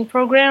coaching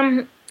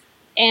program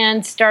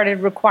and started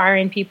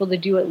requiring people to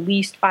do at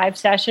least 5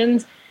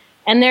 sessions.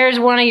 And there's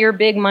one of your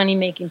big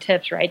money-making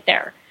tips right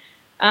there.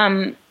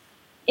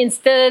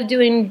 Instead of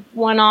doing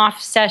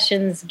one-off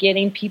sessions,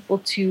 getting people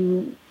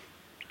to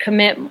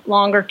commit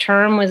longer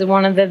term was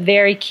one of the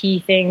very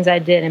key things I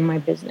did in my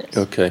business.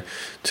 Okay.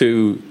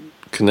 To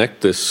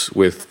connect this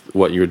with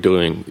what you're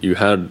doing, you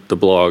had the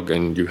blog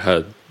and you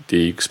had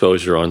the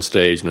exposure on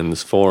stage and in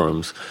these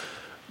forums.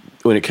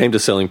 when it came to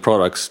selling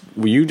products,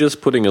 were you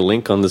just putting a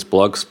link on this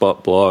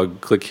Blogspot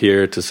blog, click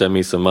here to send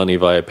me some money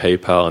via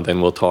PayPal, and then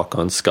we'll talk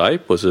on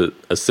Skype? Was it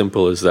as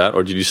simple as that?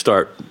 Or did you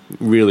start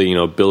really,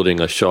 building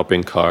a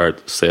shopping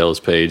cart, sales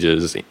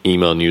pages,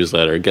 email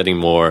newsletter, getting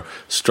more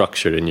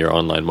structured in your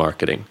online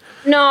marketing?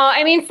 No,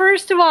 I mean,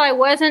 first of all, I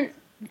wasn't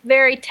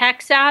very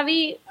tech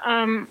savvy.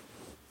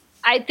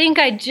 I think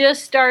I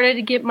just started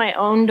to get my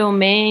own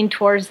domain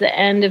towards the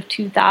end of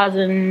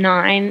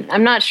 2009.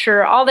 I'm not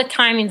sure. All the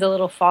timing's a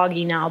little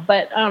foggy now,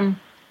 but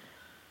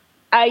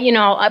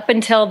up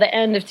until the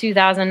end of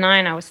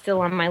 2009, I was still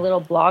on my little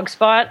blog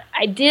spot.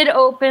 I did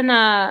open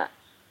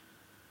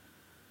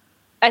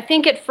I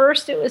think at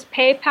first it was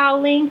PayPal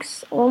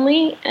links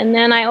only, and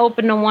then I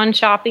opened a one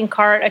shopping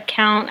cart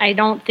account. I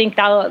don't think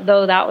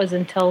that was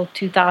until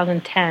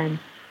 2010.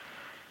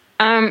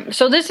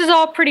 So this is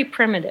all pretty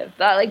primitive.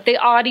 Like the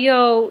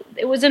audio,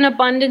 it was an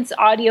Abundance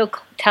audio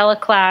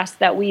teleclass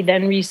that we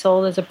then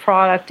resold as a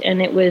product, and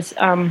it was,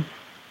 and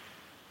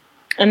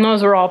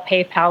those were all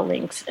PayPal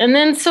links. And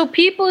then so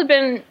people have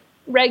been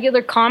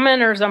regular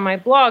commenters on my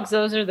blogs.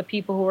 Those are the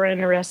people who were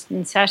interested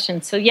in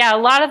sessions. So yeah, a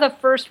lot of the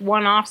first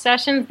one-off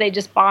sessions, they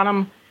just bought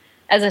them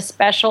as a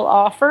special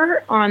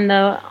offer on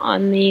the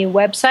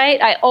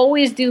website. I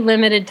always do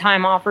limited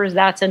time offers.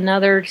 That's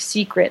another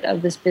secret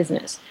of this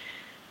business.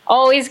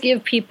 Always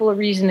give people a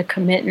reason to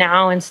commit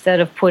now instead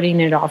of putting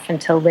it off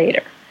until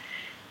later.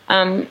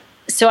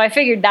 So I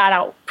figured that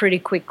out pretty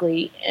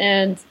quickly.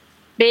 And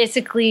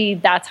basically,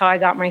 that's how I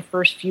got my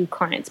first few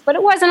clients. But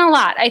it wasn't a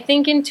lot. I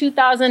think in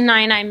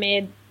 2009, I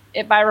made,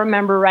 if I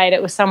remember right,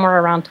 it was somewhere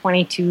around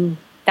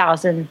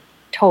 22,000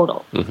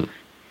 total,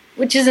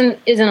 which isn't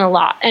a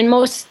lot. And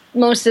most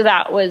of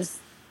that was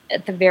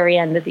at the very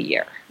end of the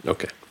year.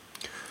 Okay.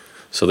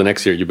 So the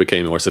next year, you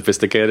became more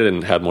sophisticated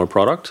and had more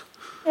product?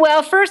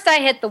 Well, first I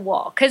hit the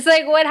wall because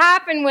what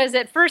happened was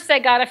at first I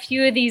got a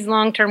few of these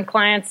long-term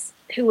clients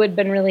who had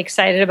been really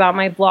excited about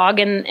my blog,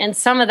 and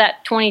some of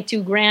that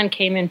 22 grand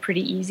came in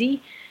pretty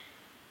easy.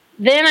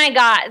 Then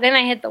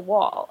I hit the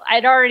wall.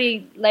 I'd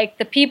already,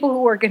 the people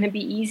who were going to be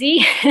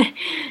easy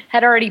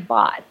had already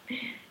bought.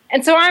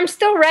 And so I'm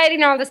still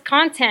writing all this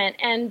content,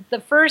 and the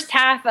first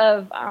half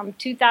of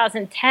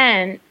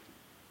 2010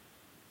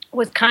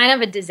 was kind of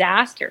a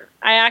disaster.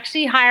 I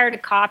actually hired a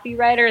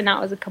copywriter, and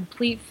that was a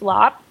complete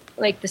flop.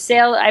 Like the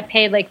sale, I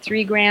paid like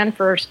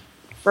 $3,000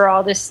 for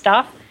all this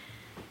stuff,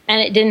 and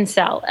it didn't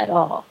sell at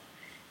all.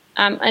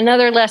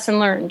 Another lesson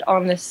learned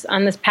on this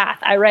path.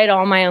 I write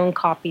all my own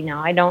copy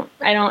now. I don't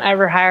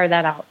ever hire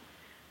that out.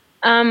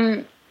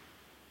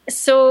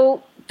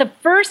 So the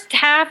first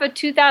half of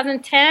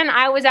 2010,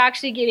 I was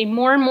actually getting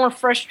more and more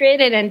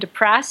frustrated and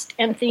depressed,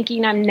 and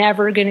thinking I'm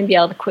never going to be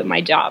able to quit my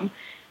job.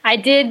 I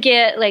did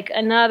get like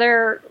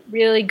another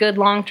really good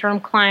long-term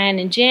client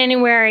in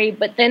January,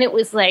 but then it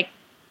was like,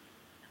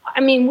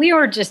 we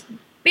were just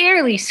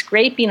barely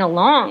scraping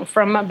along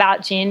from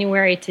about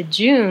January to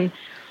June.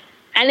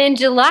 And in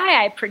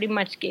July, I pretty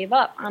much gave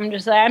up. I'm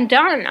just like, I'm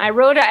done.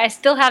 I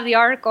still have the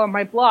article on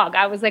my blog.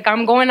 I was like,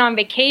 I'm going on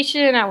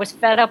vacation. I was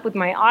fed up with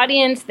my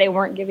audience. They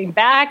weren't giving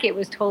back. It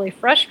was totally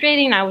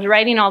frustrating. I was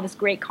writing all this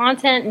great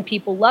content and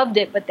people loved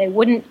it, but they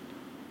wouldn't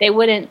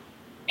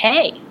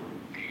pay.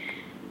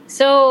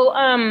 So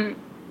I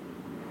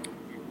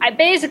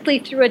basically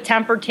threw a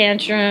temper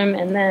tantrum,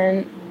 and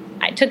then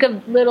I took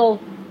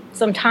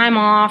some time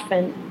off,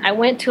 and I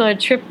went to a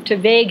trip to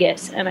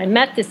Vegas, and I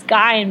met this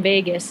guy in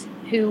Vegas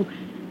who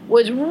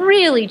was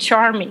really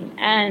charming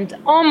and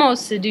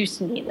almost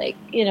seduced me,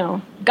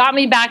 got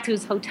me back to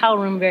his hotel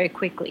room very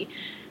quickly.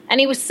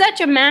 And he was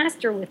such a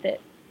master with it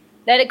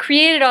that it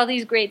created all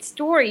these great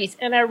stories.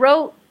 And I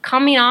wrote,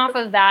 coming off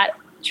of that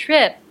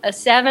trip, a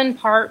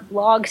 7-part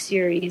blog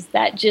series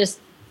that just,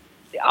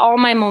 all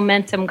my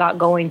momentum got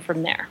going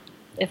from there,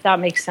 if that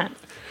makes sense.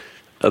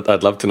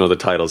 I'd love to know the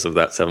titles of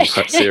that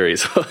 7-part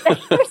series.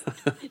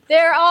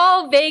 They're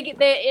all vague.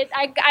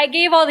 I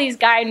gave all these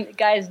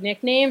guys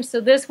nicknames. So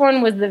this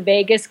one was the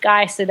Vegas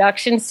Guy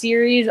Seduction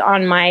series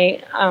on my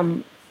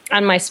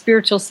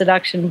spiritual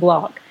seduction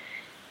blog.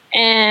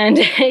 And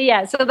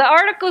yeah, so the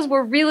articles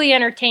were really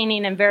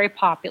entertaining and very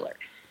popular.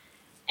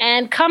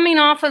 And coming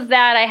off of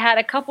that, I had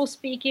a couple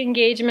speaking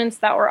engagements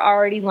that were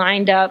already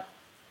lined up.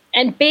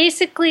 And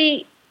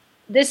basically,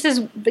 this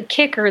is the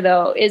kicker,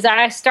 though, is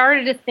I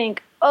started to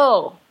think,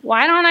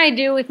 why don't I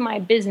do with my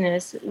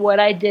business what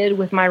I did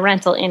with my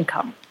rental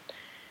income?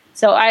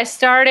 So I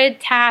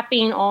started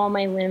tapping all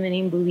my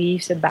limiting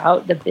beliefs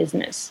about the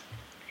business.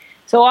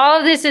 So all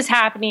of this is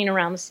happening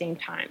around the same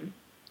time,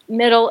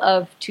 middle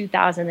of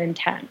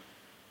 2010.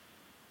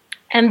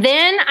 And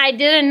then I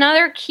did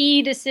another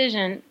key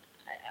decision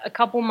a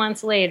couple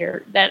months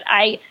later that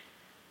I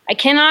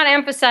cannot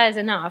emphasize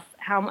enough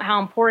how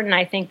important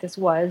I think this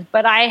was.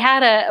 But I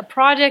had a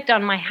project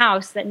on my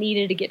house that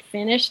needed to get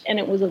finished, and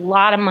it was a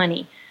lot of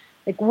money,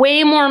 like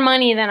way more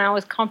money than I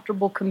was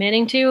comfortable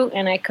committing to,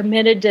 and I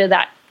committed to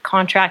that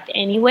contract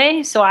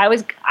anyway. So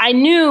I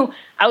knew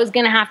I was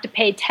going to have to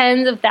pay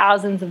tens of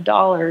thousands of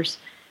dollars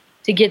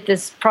to get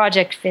this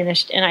project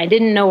finished, and I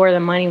didn't know where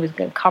the money was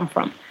going to come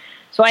from.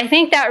 So I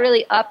think that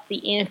really upped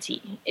the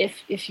ante,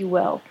 if you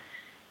will.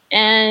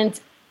 And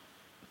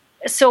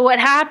so what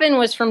happened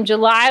was from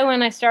July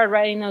when I started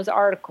writing those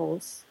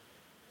articles,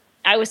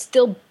 I was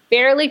still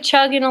barely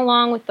chugging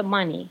along with the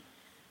money.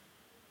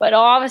 But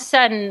all of a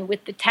sudden,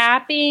 with the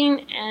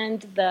tapping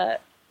and the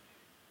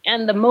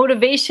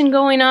motivation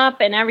going up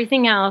and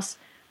everything else,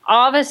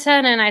 all of a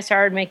sudden I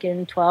started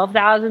making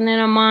 $12,000 in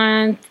a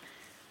month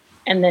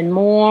and then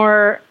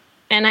more.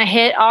 And I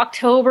hit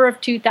October of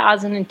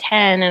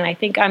 2010, and I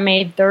think I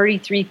made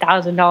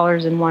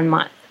 $33,000 in 1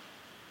 month.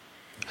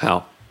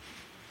 How?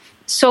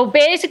 So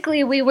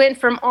basically, we went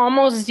from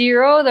almost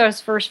zero those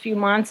first few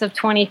months of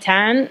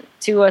 2010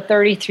 to a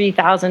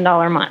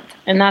 $33,000 month.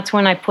 And that's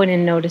when I put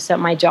in notice at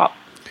my job.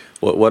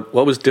 What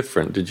was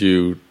different? Did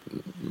you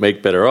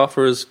make better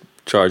offers,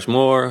 charge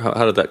more?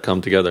 How did that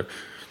come together?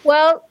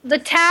 Well, the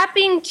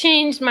tapping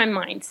changed my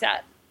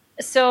mindset.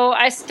 So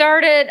I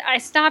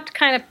stopped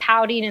kind of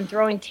pouting and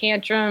throwing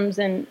tantrums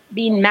and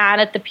being mad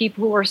at the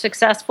people who were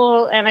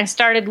successful. And I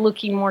started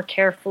looking more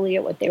carefully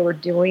at what they were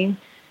doing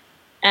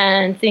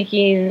and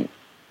thinking,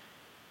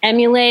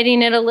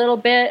 emulating it a little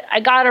bit. I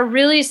got a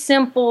really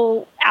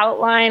simple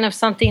outline of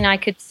something I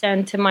could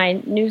send to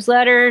my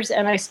newsletters,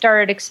 and I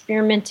started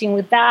experimenting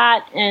with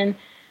that. And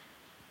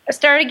I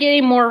started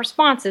getting more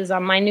responses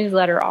on my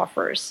newsletter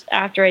offers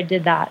after I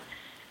did that.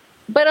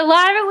 But a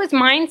lot of it was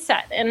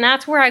mindset, and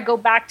that's where I go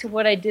back to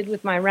what I did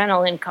with my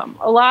rental income.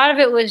 A lot of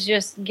it was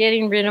just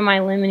getting rid of my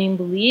limiting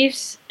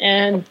beliefs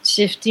and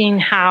shifting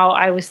how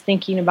I was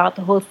thinking about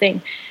the whole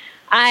thing.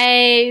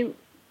 I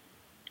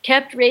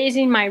kept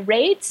raising my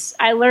rates.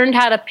 I learned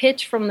how to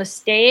pitch from the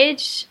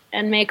stage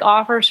and make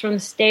offers from the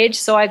stage,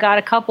 so I got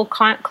a couple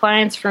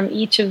clients from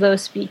each of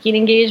those speaking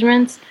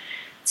engagements.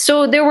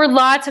 So there were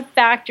lots of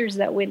factors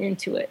that went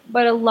into it,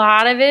 but a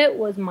lot of it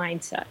was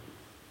mindset.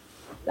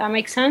 That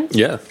makes sense?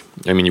 Yeah.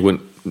 I mean, you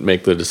wouldn't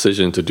make the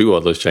decision to do all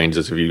those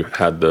changes if you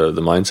had the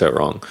mindset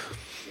wrong.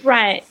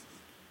 Right.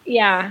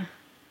 Yeah.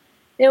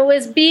 It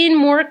was being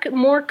more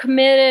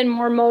committed,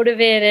 more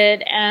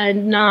motivated,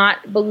 and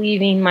not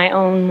believing my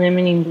own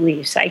limiting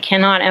beliefs. I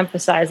cannot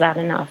emphasize that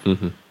enough.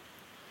 Mm-hmm.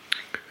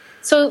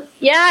 So,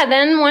 yeah,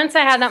 then once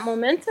I had that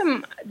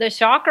momentum, the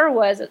shocker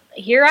was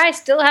here I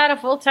still had a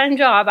full-time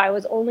job. I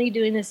was only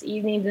doing this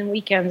evenings and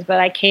weekends,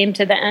 but I came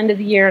to the end of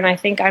the year, and I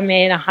think I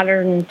made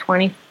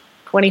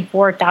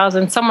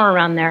 $124,000, somewhere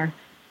around there,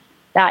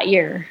 that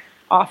year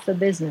off the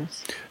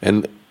business.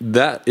 And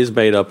that is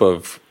made up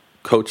of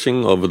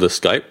coaching over the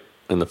Skype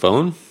and the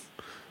phone?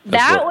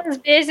 That was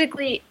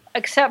basically,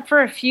 except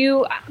for a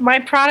few, my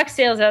product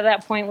sales at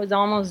that point was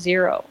almost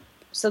zero.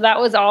 So that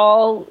was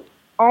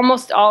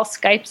almost all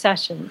Skype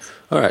sessions.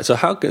 All right. So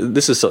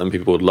this is something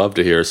people would love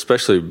to hear,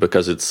 especially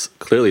because it's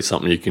clearly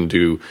something you can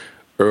do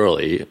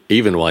early,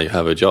 even while you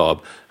have a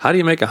job. How do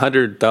you make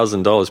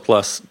 $100,000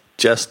 plus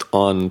just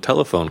on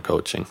telephone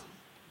coaching?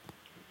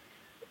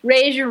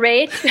 Raise your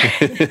rates.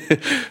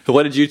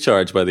 What did you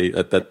charge by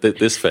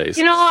this phase?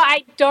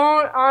 I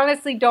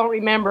honestly don't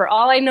remember.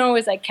 All I know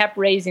is I kept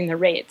raising the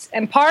rates,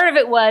 and part of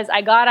it was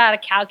I got out a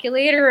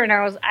calculator and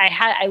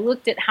I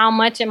looked at how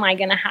much am I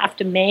going to have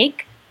to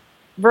make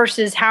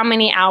versus how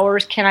many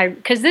hours can I,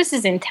 because this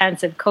is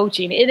intensive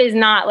coaching. It is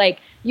not like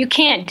you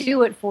can't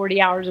do it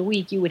 40 hours a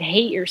week. You would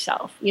hate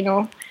yourself,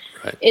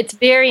 Right. It's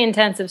very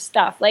intensive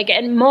stuff. Like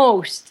at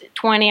most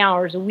 20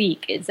 hours a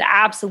week is the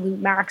absolute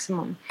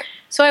maximum.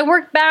 So I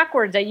worked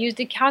backwards. I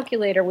used a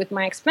calculator with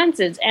my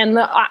expenses, and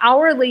the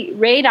hourly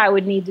rate I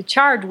would need to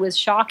charge was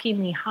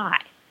shockingly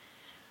high.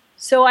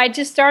 So I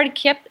just I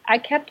kept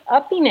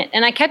upping it,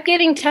 and I kept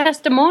getting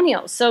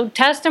testimonials. So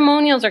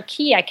testimonials are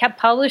key. I kept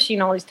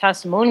publishing all these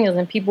testimonials,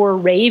 and people were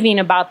raving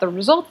about the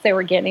results they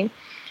were getting.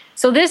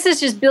 So this is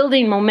just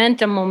building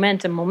momentum.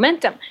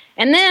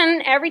 And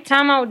then every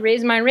time I would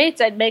raise my rates,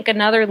 I'd make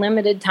another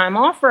limited time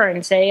offer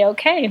and say,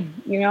 okay,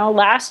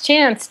 last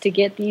chance to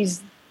get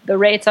the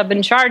rates I've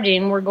been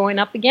charging, we're going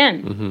up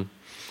again. Mm-hmm.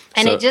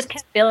 And it just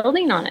kept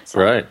building on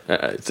itself. Right.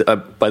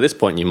 By this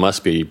point, you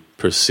must be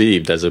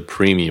perceived as a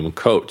premium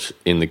coach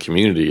in the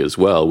community as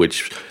well,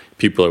 which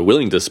people are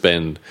willing to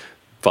spend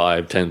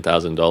 $5,000,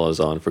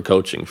 $10,000 on for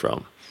coaching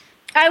from.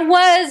 I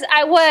was,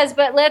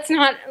 but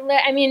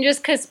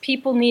just because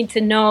people need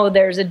to know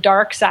there's a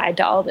dark side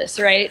to all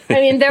this, right?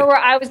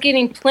 I was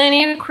getting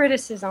plenty of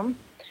criticism.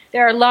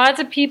 There are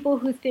lots of people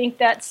who think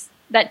that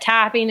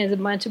tapping is a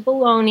bunch of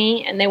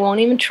baloney and they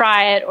won't even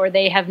try it, or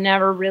they have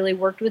never really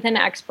worked with an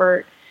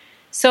expert.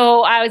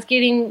 So I was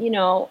getting,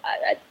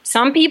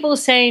 some people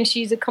saying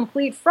she's a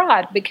complete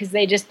fraud because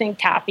they just think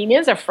tapping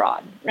is a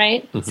fraud,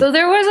 right? Mm-hmm. So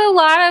there was a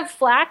lot of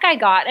flack I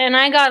got, and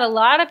I got a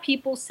lot of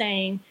people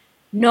saying,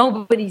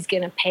 nobody's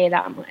going to pay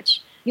that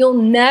much. You'll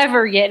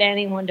never get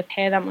anyone to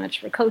pay that much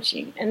for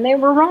coaching. And they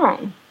were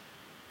wrong.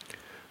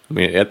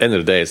 At the end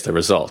of the day, it's the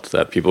result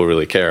that people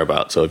really care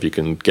about. So if you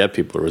can get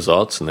people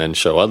results and then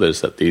show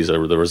others that these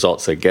are the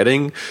results they're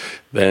getting,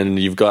 then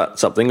you've got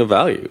something of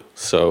value.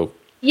 So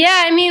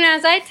yeah,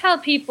 as I tell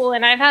people,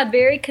 and I've had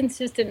very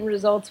consistent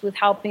results with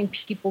helping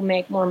people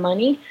make more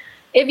money.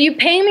 if you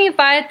pay me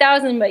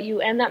 $5,000, but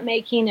you end up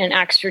making an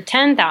extra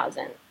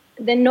 $10,000,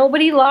 then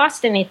nobody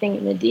lost anything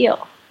in the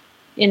deal,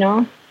 you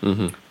know?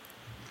 Mm-hmm.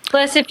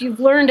 Plus, if you've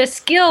learned a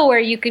skill where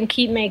you can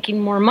keep making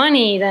more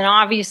money, then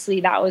obviously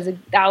that was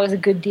a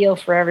good deal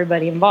for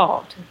everybody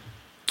involved.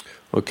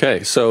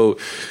 Okay, so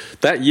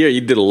that year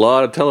you did a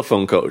lot of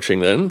telephone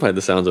coaching then, by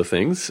the sounds of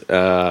things.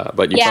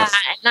 But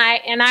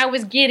and I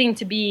was getting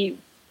to be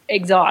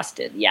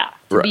exhausted. Yeah,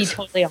 to be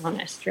totally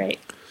honest, right.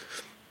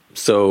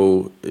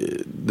 So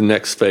the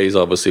next phase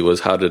obviously was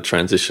how to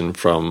transition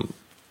from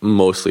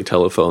mostly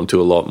telephone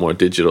to a lot more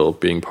digital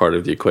being part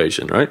of the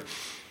equation, right?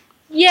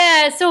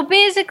 Yeah, so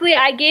basically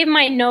I gave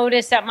my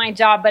notice at my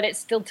job, but it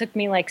still took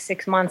me like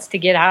 6 months to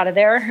get out of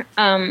there.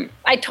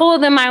 I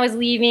told them I was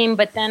leaving,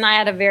 but then I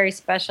had a very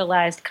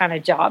specialized kind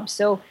of job.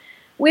 So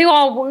we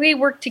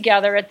worked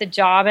together at the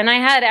job, and I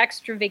had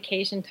extra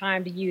vacation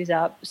time to use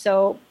up.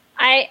 So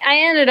I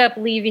ended up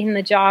leaving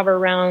the job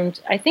around,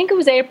 I think it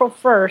was April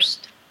 1st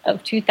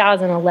of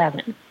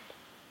 2011.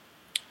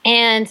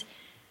 And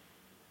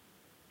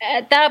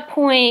at that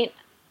point,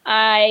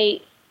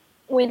 I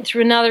went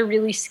through another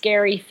really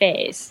scary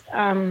phase,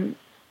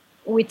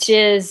 which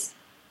is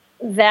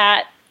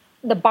that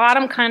the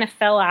bottom kind of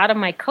fell out of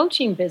my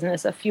coaching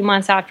business a few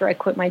months after I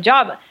quit my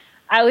job.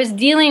 I was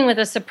dealing with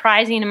a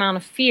surprising amount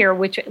of fear,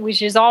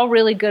 which is all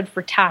really good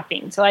for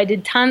tapping. So I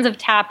did tons of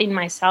tapping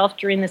myself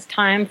during this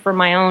time for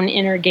my own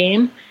inner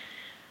game,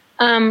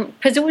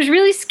 because it was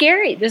really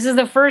scary. This is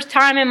the first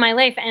time in my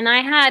life.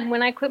 And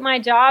when I quit my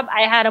job,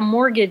 I had a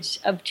mortgage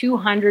of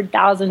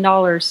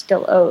 $200,000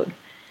 still owed.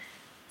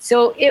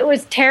 So it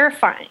was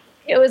terrifying.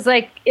 It was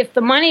like, if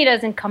the money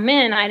doesn't come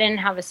in, I didn't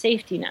have a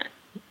safety net.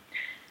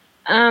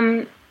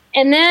 And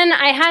then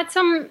I had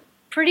some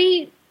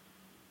pretty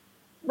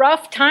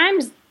rough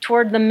times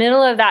toward the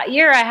middle of that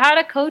year. I had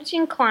a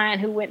coaching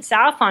client who went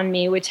south on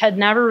me, which had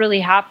never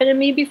really happened to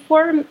me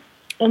before.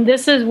 And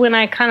this is when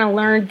I kind of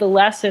learned the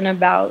lesson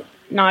about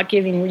not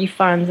giving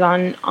refunds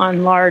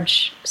on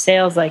large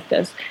sales like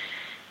this.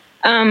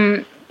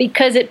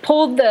 Because it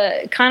pulled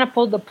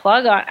the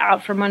plug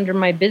out from under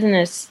my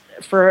business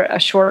for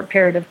a short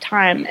period of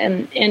time,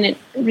 and it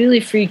really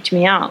freaked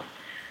me out.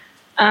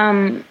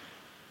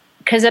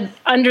 Because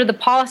under the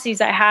policies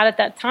I had at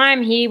that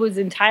time, he was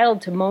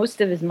entitled to most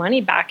of his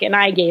money back, and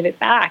I gave it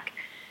back.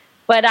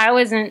 But I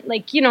wasn't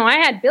I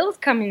had bills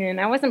coming in.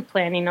 I wasn't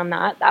planning on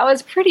that. That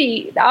was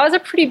a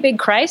pretty big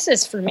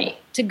crisis for me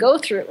to go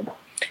through.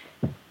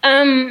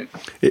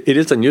 It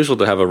is unusual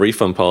to have a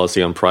refund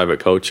policy on private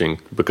coaching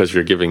because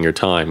you're giving your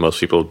time. Most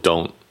people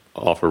don't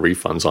offer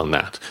refunds on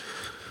that.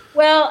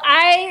 Well,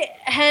 I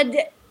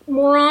had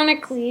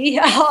moronically,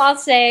 I'll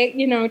say,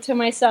 to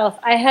myself,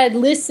 I had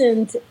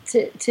listened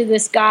to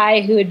this guy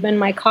who had been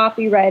my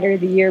copywriter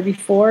the year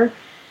before.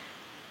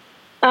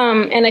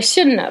 And I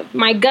shouldn't have.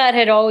 My gut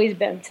had always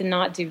been to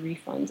not do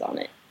refunds on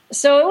it.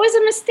 So it was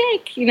a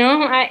mistake,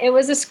 it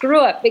was a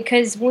screw up,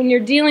 because when you're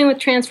dealing with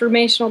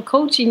transformational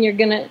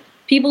coaching,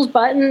 people's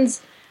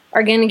buttons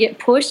are going to get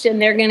pushed,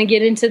 and they're going to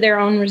get into their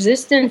own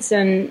resistance.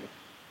 And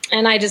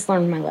I just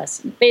learned my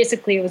lesson.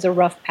 Basically, it was a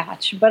rough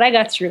patch, but I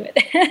got through it.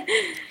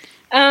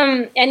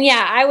 And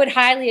yeah, I would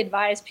highly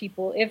advise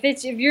people, if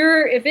it's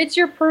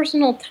your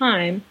personal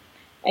time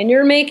and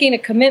you're making a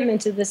commitment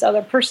to this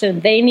other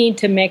person, they need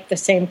to make the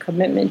same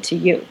commitment to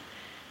you,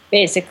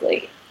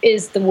 basically,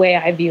 is the way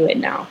I view it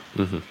now.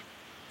 Mm-hmm.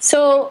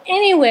 So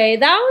anyway,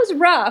 that was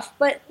rough,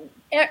 but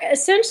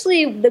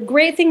essentially, the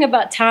great thing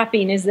about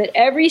tapping is that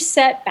every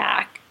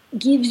setback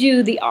gives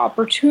you the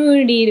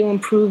opportunity to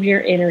improve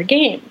your inner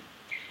game.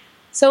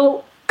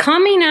 So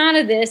coming out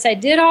of this, I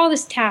did all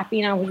this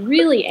tapping. I was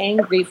really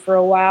angry for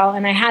a while,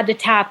 and I had to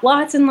tap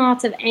lots and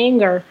lots of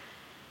anger.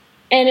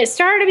 And it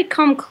started to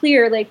become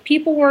clear,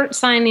 people weren't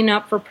signing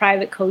up for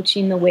private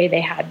coaching the way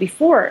they had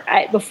before.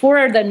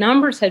 Before, the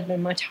numbers had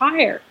been much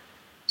higher.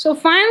 So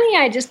finally,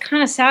 I just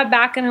kind of sat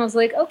back and I was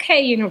like,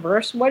 okay,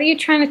 universe, what are you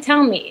trying to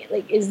tell me?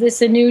 Is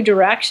this a new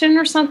direction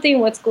or something?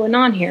 What's going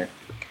on here?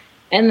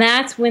 And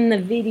that's when the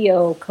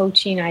video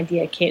coaching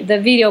idea the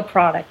video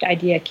product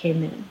idea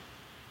came in.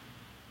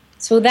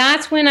 So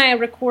that's when I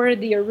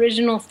recorded the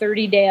original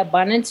 30-day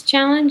abundance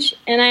challenge.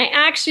 And I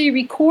actually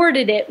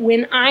recorded it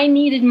when I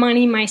needed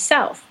money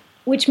myself,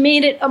 which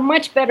made it a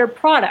much better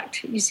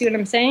product. You see what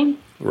I'm saying?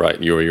 Right.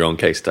 You were your own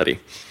case study.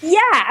 Yeah.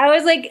 I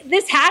was like,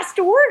 this has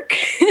to work.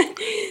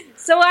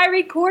 So I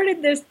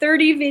recorded this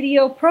 30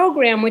 video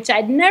program, which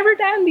I'd never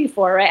done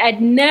before. Right?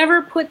 I'd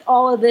never put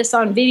all of this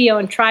on video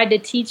and tried to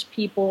teach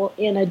people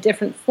in a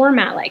different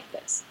format like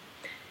this.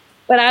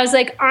 But I was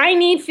like, I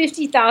need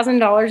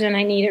 $50,000 and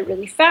I need it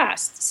really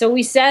fast. So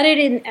we set it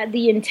in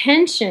the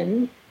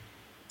intention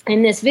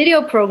in this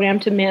video program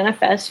to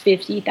manifest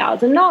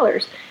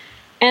 $50,000.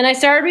 And I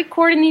started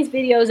recording these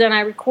videos, and I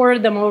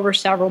recorded them over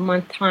several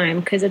month time,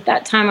 because at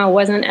that time I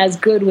wasn't as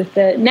good with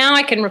now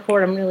I can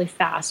record them really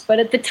fast. But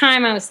at the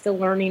time I was still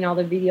learning all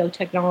the video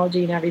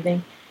technology and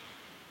everything.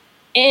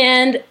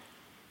 And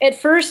at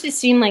first it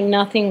seemed like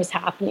nothing was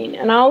happening.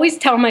 And I always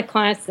tell my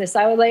clients this.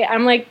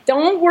 I'm like,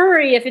 don't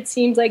worry if it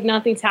seems like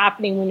nothing's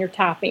happening when you're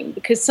tapping,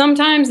 because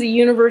sometimes the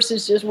universe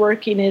is just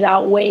working it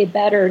out way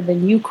better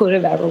than you could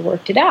have ever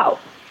worked it out.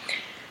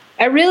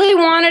 I really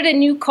wanted a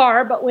new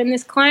car, but when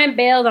this client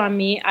bailed on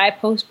me, I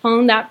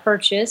postponed that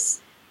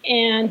purchase,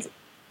 and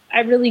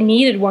I really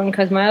needed one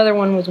because my other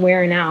one was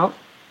wearing out.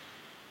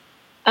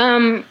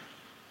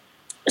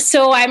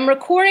 So I'm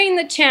recording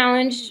the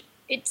challenge.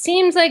 It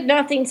seems like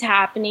nothing's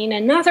happening.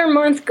 Another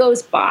month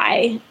goes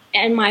by,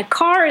 and my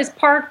car is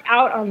parked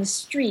out on the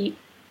street,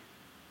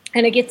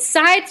 and it gets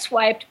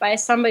sideswiped by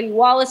somebody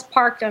while it's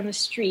parked on the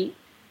street.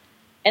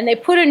 And they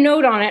put a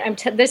note on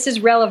it. This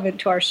is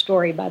relevant to our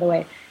story, by the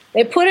way.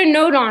 They put a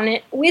note on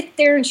it with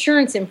their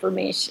insurance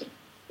information.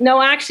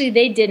 No, actually,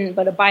 they didn't,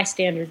 but a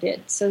bystander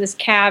did. So this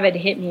cab had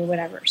hit me,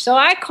 whatever. So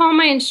I call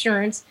my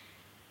insurance,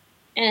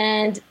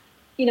 and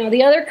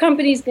the other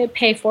company's going to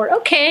pay for it.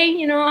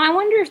 Okay, I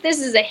wonder if this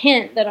is a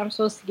hint that I'm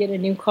supposed to get a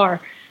new car.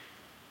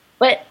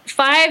 But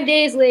 5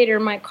 days later,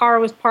 my car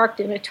was parked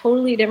in a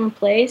totally different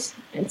place,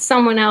 and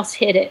someone else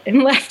hit it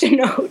and left a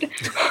note.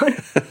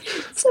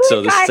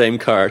 So the same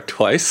car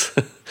twice?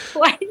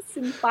 Twice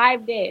in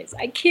 5 days.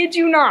 I kid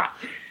you not.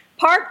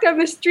 Parked on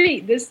the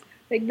street. This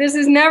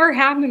has never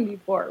happened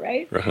before,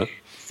 right? Uh-huh.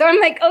 So I'm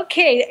like,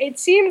 okay, it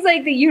seems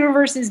like the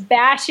universe is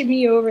bashing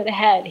me over the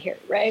head here,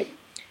 right?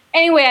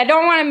 Anyway,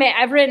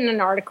 I've written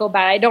an article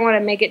about it. I don't want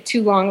to make it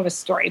too long of a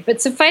story,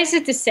 but suffice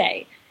it to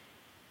say,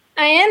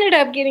 I ended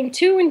up getting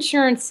 2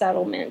 insurance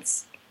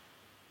settlements.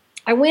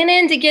 I went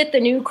in to get the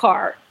new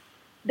car.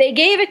 They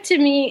gave it to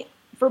me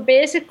for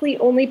basically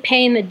only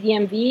paying the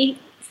DMV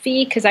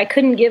fee because I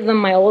couldn't give them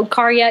my old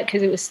car yet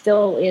because it was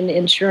still in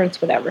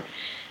insurance, whatever.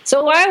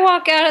 So I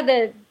walk out of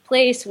the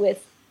place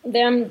with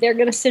them. They're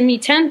going to send me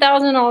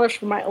 $10,000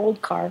 for my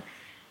old car.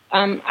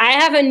 I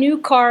have a new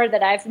car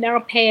that I've now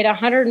paid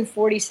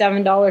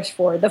 $147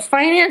 for. The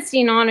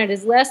financing on it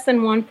is less than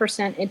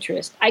 1%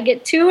 interest. I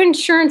get 2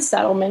 insurance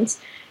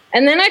settlements,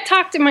 and then I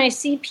talk to my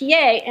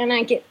CPA, and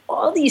I get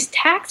all these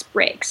tax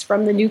breaks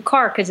from the new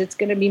car because it's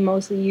going to be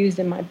mostly used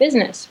in my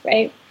business,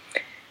 right?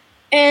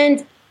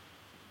 And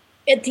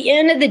at the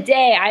end of the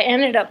day, I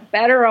ended up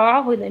better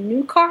off with a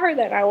new car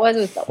than I was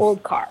with the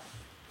old car.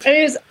 And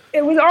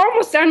it was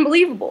almost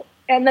unbelievable.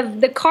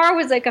 And the car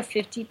was like a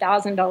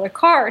 $50,000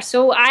 car.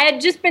 So I had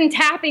just been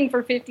tapping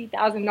for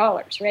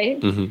 $50,000,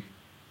 right? Mm-hmm.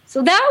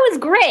 So that was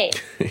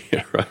great.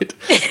 Yeah, right.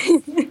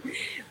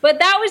 But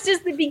that was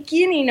just the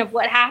beginning of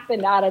what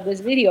happened out of this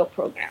video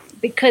program.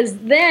 Because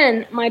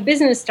then my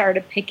business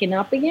started picking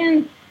up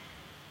again.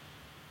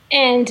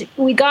 And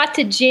we got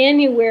to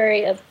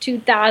January of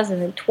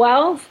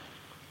 2012,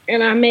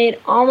 and I made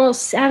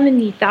almost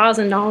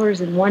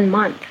 $70,000 in 1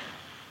 month.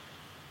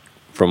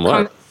 From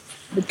what?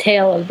 The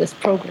tail of this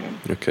program.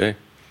 Okay.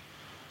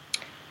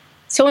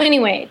 So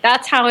anyway,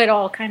 that's how it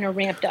all kind of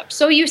ramped up.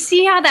 So you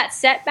see how that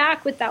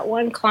setback with that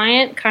one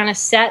client kind of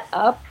set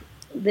up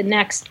the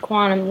next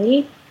quantum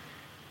leap?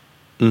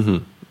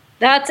 Mm-hmm.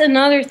 That's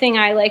another thing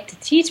I like to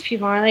teach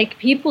people.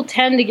 People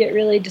tend to get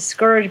really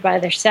discouraged by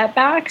their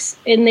setbacks,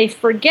 and they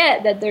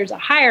forget that there's a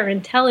higher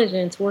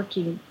intelligence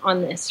working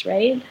on this,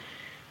 right?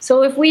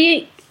 So if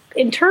we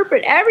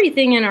interpret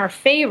everything in our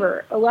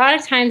favor, a lot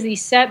of times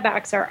these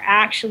setbacks are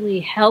actually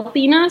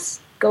helping us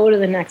go to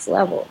the next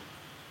level.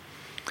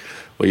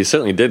 Well, you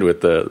certainly did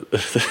with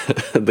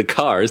the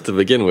cars to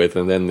begin with,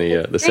 and then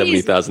the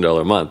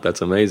 $70,000 a month.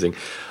 That's amazing.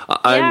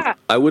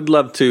 I would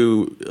love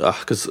to,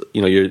 because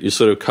you're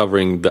sort of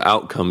covering the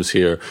outcomes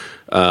here.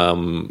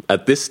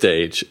 At this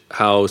stage,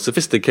 how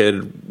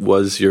sophisticated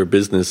was your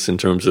business in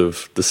terms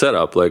of the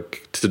setup?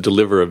 Like to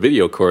deliver a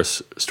video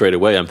course straight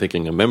away, I'm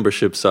thinking a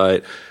membership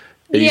site.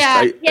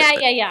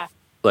 Yeah.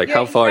 Like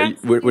how far?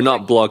 We're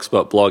not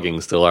Blogspot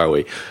blogging still, are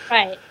we?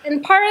 Right.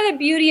 And part of the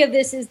beauty of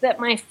this is that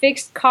my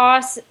fixed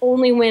costs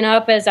only went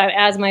up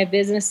as my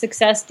business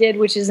success did,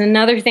 which is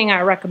another thing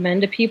I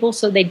recommend to people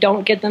so they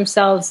don't get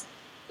themselves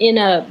in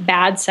a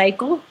bad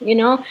cycle.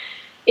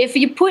 If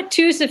you put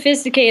too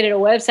sophisticated a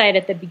website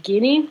at the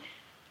beginning,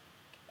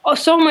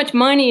 so much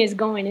money is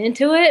going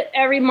into it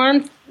every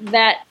month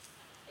that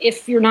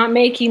if you're not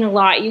making a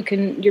lot,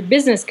 your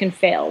business can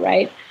fail,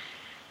 right?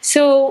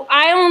 So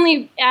I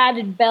only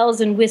added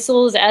bells and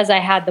whistles as I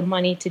had the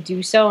money to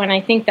do so, and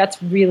I think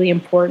that's really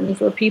important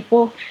for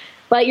people.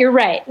 But you're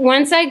right.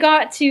 Once I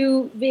got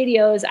to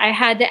videos, I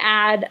had to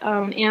add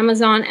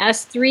Amazon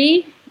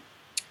S3,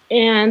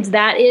 and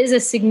that is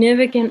a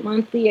significant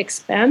monthly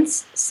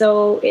expense.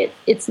 So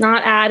it's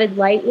not added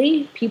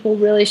lightly. People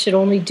really should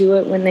only do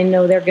it when they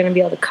know they're going to be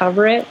able to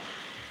cover it.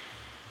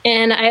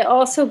 And I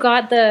also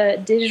got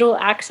the Digital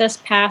Access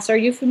Pass. Are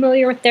you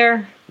familiar with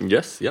their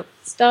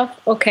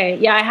stuff? Okay.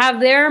 Yeah, I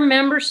have their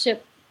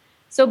membership.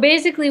 So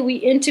basically, we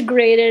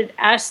integrated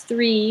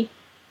S3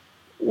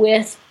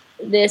 with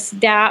this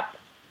DAP,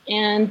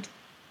 and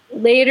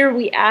later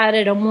we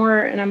added a more,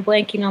 and I'm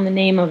blanking on the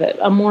name of it,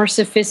 a more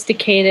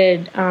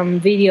sophisticated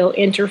video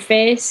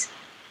interface.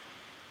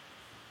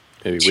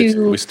 Maybe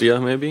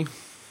Wistia, maybe?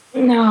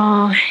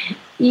 No.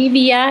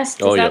 EVS.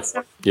 Does that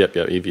sound? Yep.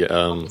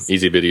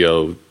 Easy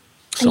Video.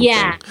 Something.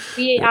 Yeah,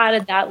 we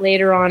added that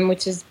later on,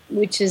 which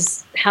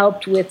is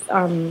helped with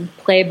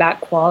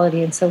playback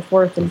quality and so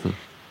forth. And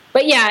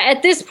but yeah,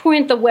 at this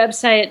point, the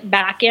website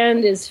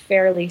backend is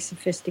fairly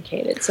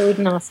sophisticated, so it's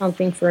not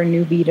something for a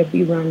newbie to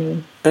be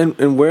running.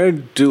 And where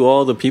do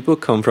all the people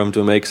come from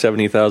to make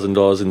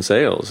 $70,000 in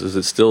sales? Is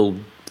it still?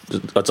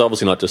 That's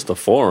obviously not just a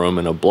forum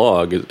and a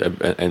blog.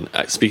 And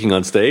speaking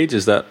on stage,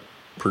 is that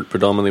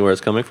predominantly where it's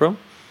coming from?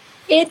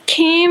 It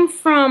came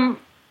from.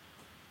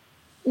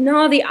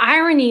 No, the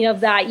irony of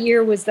that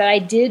year was that I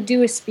did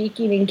do a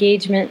speaking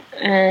engagement,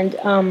 and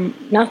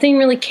nothing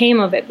really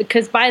came of it,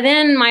 because by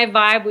then my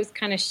vibe was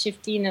kind of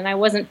shifting and I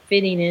wasn't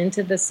fitting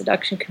into the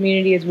seduction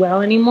community as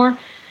well anymore.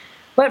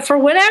 But for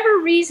whatever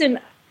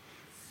reason,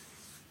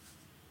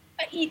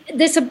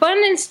 this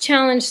abundance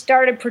challenge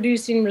started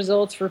producing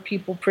results for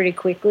people pretty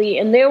quickly,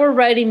 and they were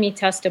writing me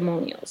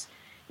testimonials.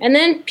 And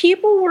then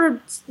people were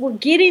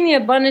getting the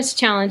abundance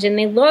challenge, and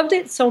they loved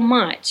it so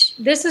much.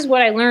 This is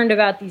what I learned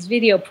about these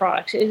video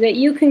products, is that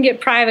you can get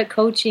private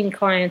coaching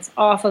clients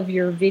off of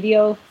your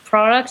video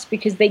products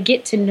because they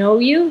get to know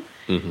you.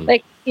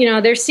 Like,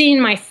 they're seeing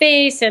my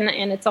face, and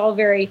it's all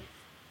very,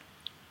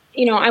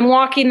 I'm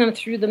walking them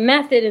through the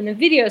method in the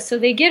video. So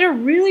they get a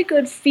really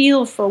good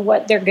feel for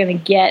what they're going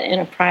to get in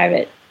a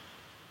private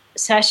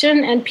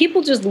session. And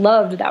people just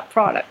loved that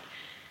product.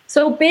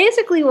 So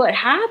basically what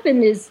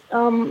happened is,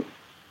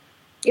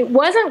 it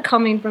wasn't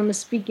coming from the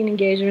speaking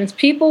engagements.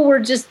 People were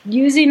just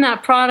using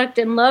that product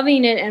and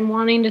loving it and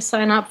wanting to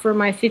sign up for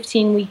my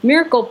 15-week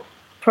miracle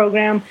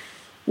program,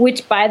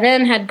 which by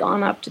then had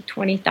gone up to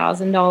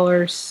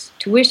 $20,000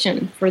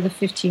 tuition for the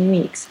 15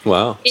 weeks.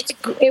 Wow.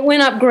 It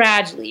went up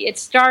gradually. It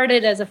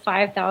started as a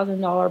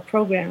 $5,000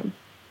 program.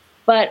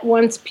 But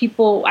once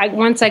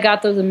I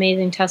got those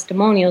amazing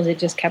testimonials, it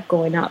just kept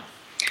going up.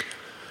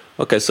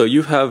 Okay, so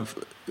you have,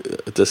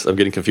 I'm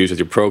getting confused with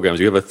your programs.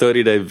 You have a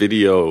 30-day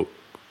video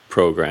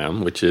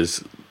program, which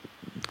is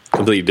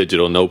completely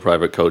digital, no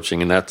private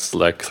coaching, and that's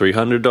like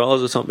 $300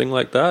 or something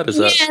like that.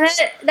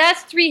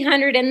 That's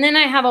 $300, and then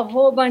I have a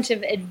whole bunch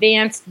of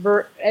advanced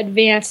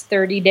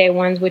 30-day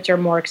ones, which are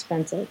more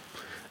expensive.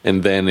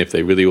 And then if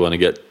they really want to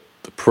get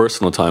the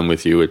personal time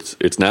with you,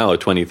 it's now a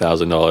 $20,000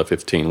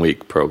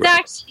 15-week program.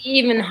 It's actually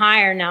even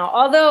higher now.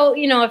 Although,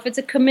 if it's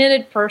a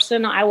committed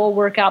person, I will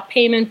work out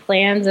payment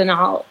plans, and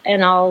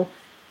I'll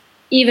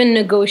even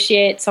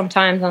negotiate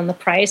sometimes on the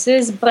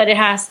prices, but it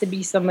has to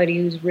be somebody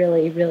who's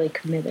really, really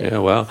committed. Yeah,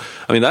 wow.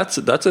 I mean, that's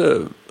it's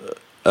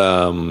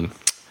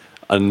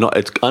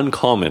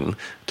uncommon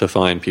to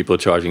find people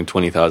charging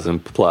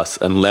 $20,000 plus,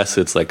 unless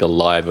it's like a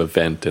live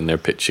event and they're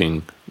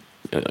pitching,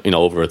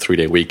 over a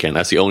 3-day weekend.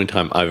 That's the only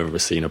time I've ever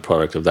seen a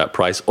product of that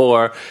price.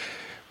 Or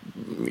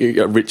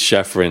a rich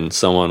chef friend,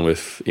 someone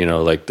with,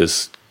 like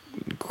this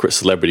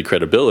celebrity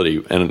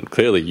credibility, and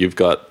clearly you've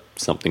got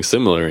something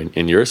similar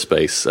in your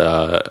space.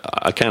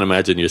 I can't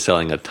imagine you're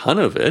selling a ton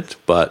of it,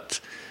 but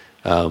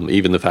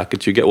even the fact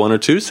that you get 1 or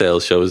 2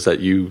 sales shows that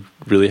you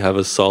really have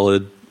a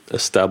solid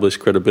established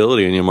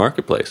credibility in your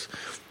marketplace.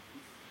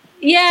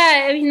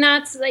 Yeah, I mean,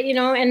 that's,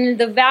 and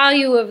the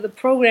value of the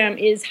program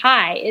is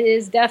high. It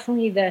is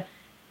definitely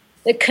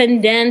the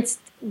condensed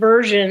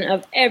version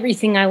of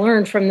everything I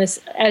learned from this,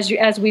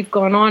 as we've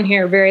gone on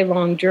here, a very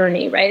long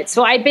journey, right?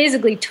 So I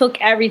basically took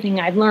everything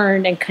I've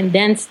learned and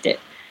condensed it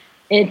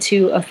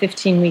into a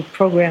 15-week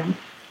program.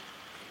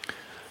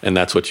 And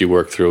that's what you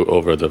work through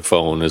over the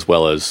phone as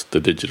well as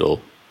the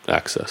digital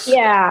access.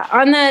 Yeah,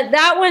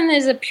 that one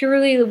is a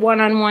purely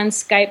one-on-one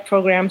Skype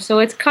program, so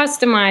it's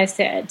customized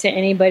to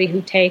anybody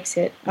who takes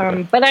it.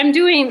 But I'm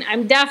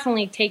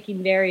definitely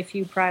taking very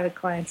few private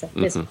clients at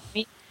this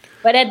point.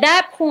 But at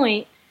that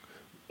point,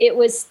 we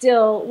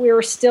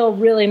were still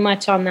really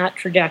much on that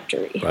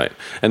trajectory. Right.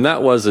 And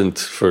that wasn't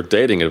for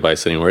dating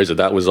advice anymore, is it?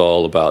 That was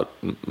all about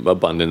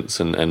abundance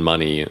and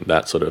money and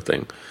that sort of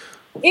thing.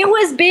 It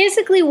was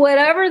basically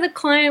whatever the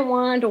client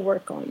wanted to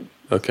work on.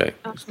 Okay.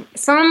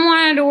 Some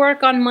wanted to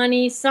work on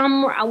money.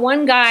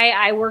 One guy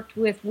I worked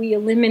with, we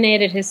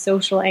eliminated his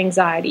social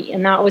anxiety,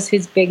 and that was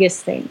his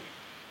biggest thing.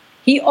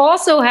 He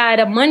also had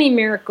a money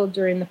miracle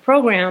during the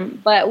program,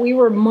 but we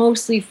were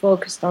mostly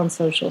focused on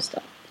social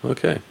stuff.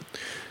 Okay.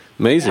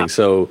 Amazing. Yeah.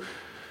 So,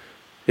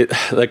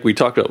 like we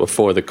talked about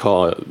before the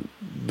call,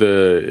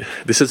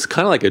 this is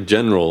kind of like a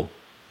general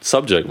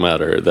subject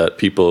matter that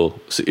people,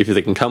 if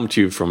they can come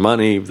to you for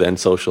money, then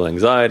social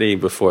anxiety,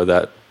 before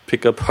that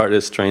pickup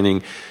artist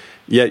training,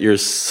 yet you're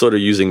sort of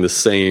using the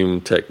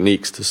same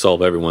techniques to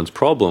solve everyone's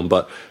problem.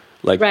 But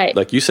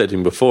like you said to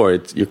me before,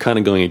 you're kind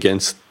of going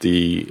against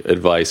the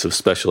advice of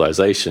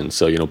specialization.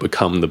 So,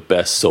 become the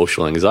best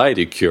social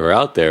anxiety cure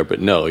out there. But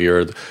no,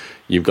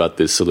 you've got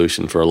this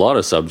solution for a lot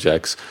of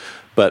subjects.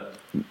 But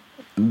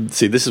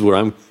see, this is where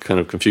I'm kind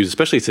of confused,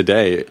 especially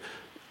today.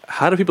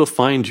 How do people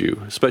find you?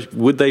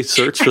 Would they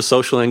search for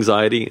social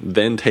anxiety,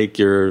 then take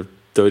your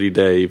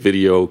 30-day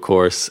video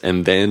course,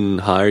 and then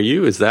hire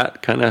you? Is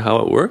that kind of how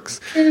it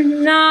works?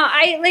 No,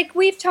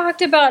 we've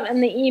talked about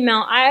in the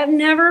email, I have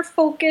never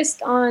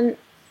focused on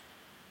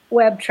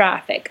web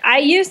traffic. I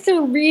used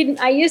to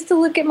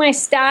look at my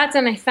stats,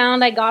 and I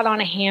found I got on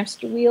a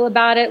hamster wheel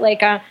about it.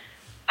 Like,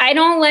 I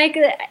don't like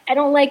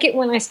it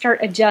when I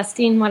start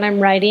adjusting what I'm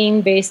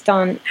writing based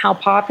on how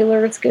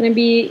popular it's going to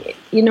be,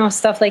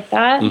 stuff like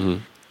that. Mm-hmm.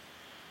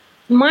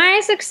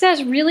 My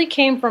success really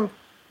came from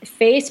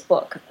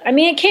Facebook. I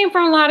mean, it came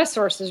from a lot of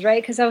sources,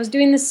 right? Because I was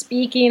doing the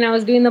speaking, I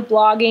was doing the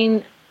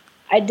blogging.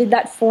 I did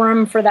that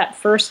forum for that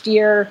first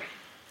year.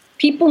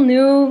 People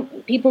knew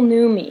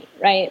me,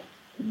 right?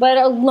 But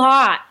a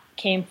lot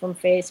came from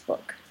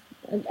Facebook.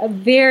 A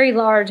very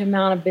large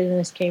amount of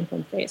business came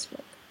from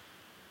Facebook.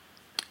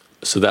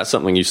 So that's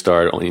something you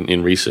started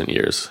in recent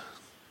years.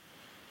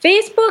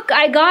 Facebook,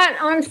 I got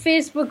on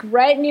Facebook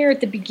right near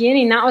at the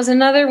beginning. That was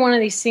another one of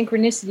these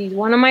synchronicities.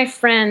 One of my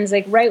friends,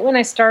 like right when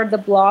I started the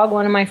blog,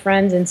 one of my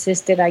friends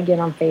insisted I get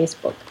on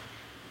Facebook.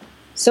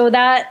 So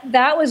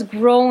that was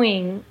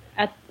growing.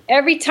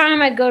 Every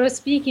time I'd go to a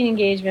speaking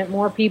engagement,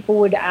 more people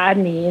would add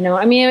me,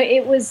 I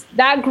mean,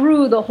 that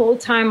grew the whole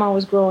time I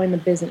was growing the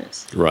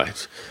business.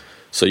 Right.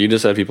 So you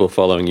just had people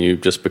following you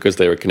just because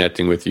they were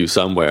connecting with you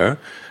somewhere.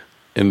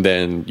 And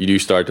then you do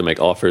start to make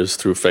offers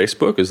through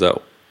Facebook? Is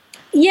that?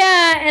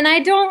 Yeah, and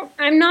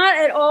I'm not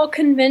at all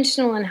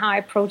conventional in how I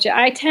approach it.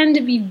 I tend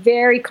to be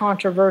very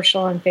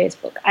controversial on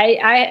Facebook.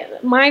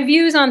 My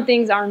views on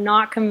things are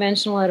not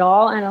conventional at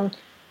all, and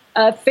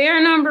a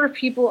fair number of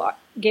people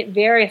get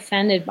very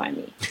offended by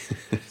me.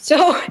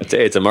 So I'd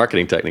say it's a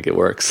marketing technique. It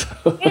works.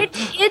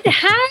 It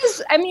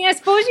has. I mean, I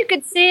suppose you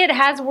could say it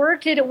has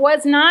worked. It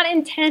was not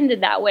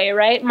intended that way,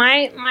 right?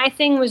 My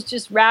thing was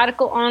just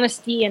radical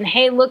honesty and,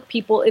 hey, look,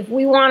 people, if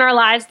we want our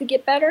lives to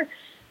get better,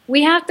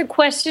 we have to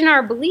question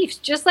our beliefs,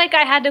 just like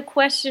I had to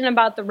question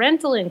about the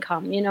rental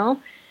income,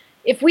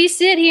 If we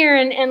sit here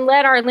and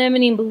let our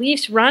limiting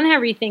beliefs run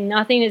everything,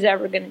 nothing is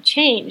ever going to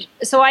change.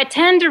 So I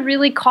tend to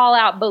really call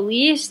out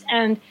beliefs,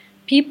 and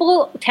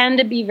people tend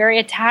to be very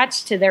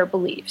attached to their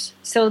beliefs.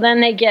 So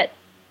then they get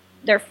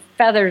their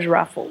feathers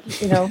ruffled,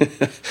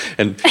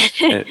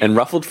 and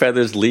ruffled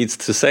feathers leads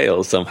to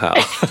sales somehow.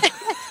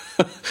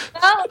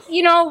 Well,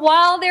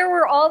 while there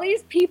were all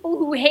these people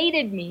who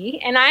hated me,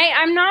 and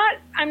I'm not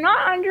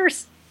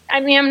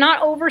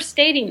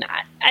overstating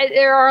that.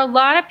 There are a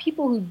lot of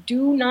people who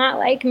do not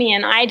like me,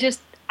 and I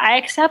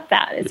accept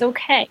that. It's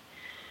okay.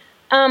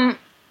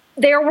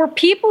 There were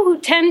people who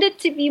tended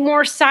to be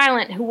more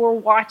silent who were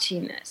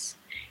watching this.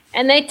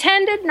 And they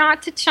tended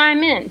not to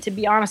chime in, to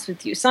be honest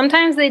with you.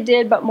 Sometimes they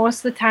did, but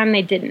most of the time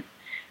they didn't.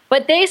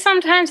 But they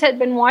sometimes had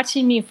been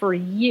watching me for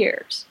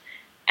years.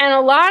 And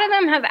a lot of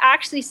them have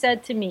actually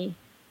said to me,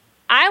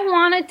 I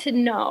wanted to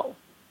know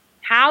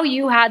how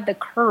you had the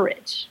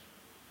courage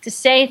to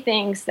say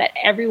things that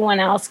everyone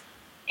else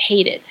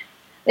hated.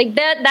 Like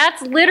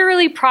that's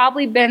literally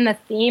probably been the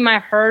theme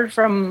I've heard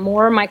from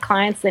more of my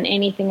clients than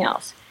anything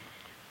else.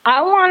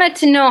 I wanted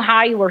to know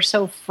how you were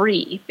so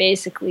free,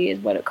 basically, is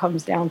what it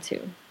comes down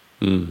to.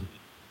 Mm.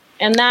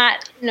 And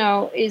that,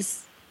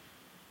 is,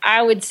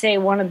 I would say,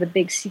 one of the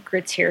big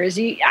secrets here is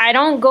I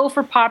don't go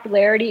for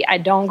popularity. I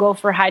don't go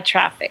for high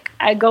traffic.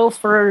 I go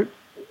for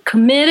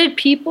committed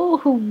people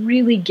who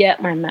really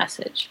get my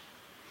message.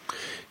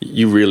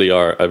 You really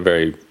are a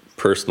very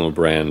personal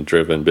brand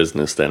driven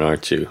business then,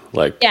 aren't you?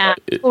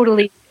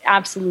 Totally.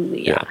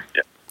 Absolutely. Yeah.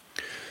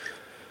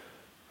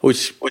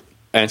 Which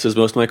answers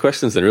most of my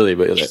questions then, really.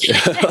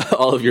 But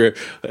all of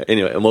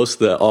most of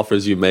the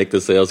offers you make, the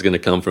sales are going to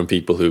come from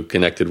people who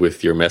connected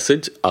with your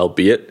message,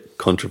 albeit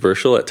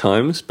controversial at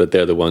times, but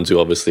they're the ones who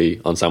obviously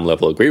on some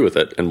level agree with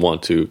it and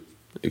want to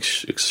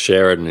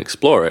share it and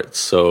explore it.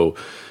 So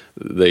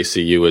they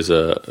see you as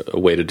a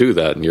way to do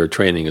that, and your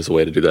training is a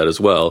way to do that as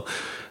well.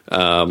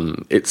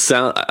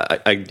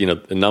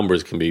 The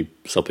numbers can be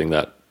something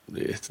that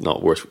it's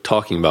not worth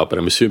talking about, but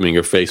I'm assuming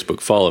your Facebook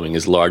following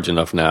is large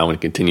enough now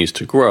and continues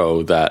to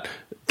grow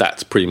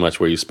that's pretty much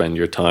where you spend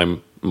your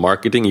time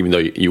marketing, even though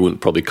you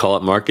wouldn't probably call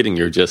it marketing.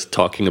 You're just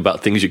talking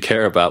about things you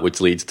care about, which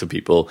leads to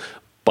people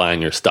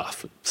buying your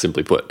stuff,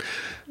 simply put.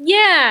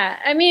 Yeah.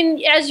 I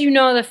mean, as you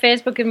know, the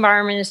Facebook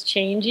environment is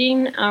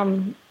changing.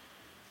 And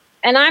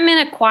I'm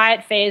in a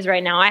quiet phase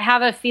right now. I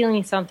have a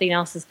feeling something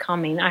else is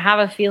coming. I have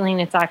a feeling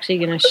it's actually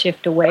going to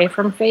shift away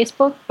from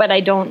Facebook, but I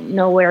don't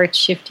know where it's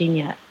shifting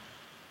yet.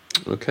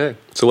 Okay.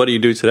 So what do you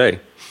do today?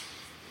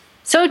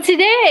 So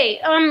today,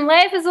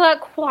 life is a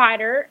lot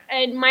quieter.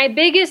 And my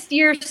biggest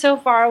year so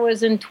far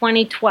was in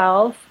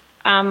 2012.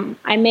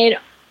 I made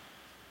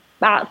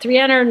about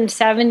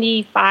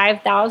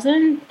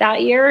 $375,000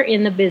 that year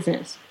in the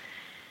business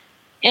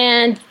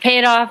and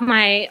paid off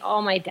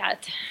all my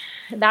debt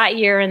that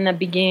year and the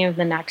beginning of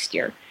the next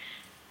year.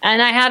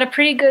 And I had a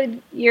pretty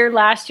good year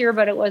last year,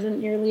 but it wasn't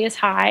nearly as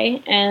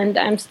high. And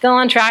I'm still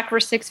on track for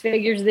 6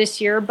 figures this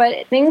year,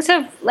 but things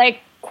have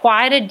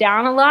quieted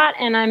down a lot,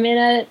 and I'm in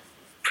a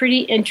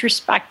pretty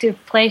introspective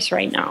place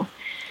right now,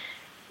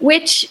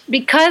 which,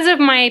 because of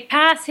my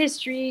past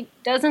history,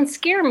 doesn't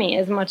scare me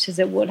as much as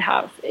it would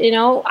have.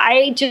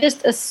 I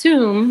just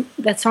assume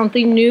that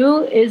something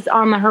new is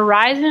on the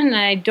horizon, and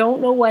I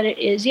don't know what it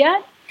is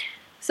yet.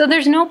 So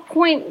there's no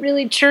point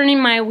really churning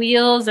my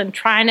wheels and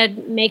trying to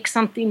make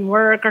something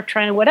work or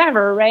trying to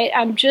whatever, right?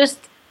 I'm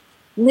just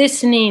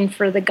listening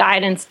for the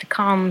guidance to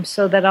come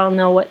so that I'll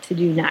know what to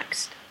do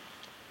next.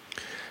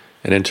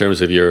 And in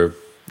terms of your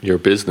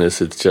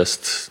business, it's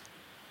just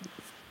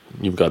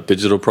you've got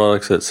digital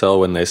products that sell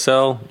when they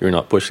sell. You're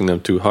not pushing them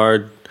too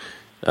hard.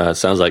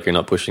 Sounds like you're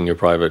not pushing your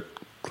private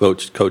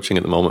coaching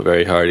at the moment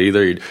very hard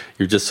either.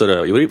 You're just sort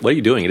of, what are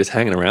you doing? You're just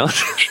hanging around?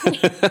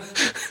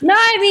 No,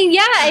 I mean,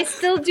 yeah, I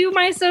still do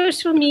my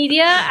social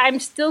media. I'm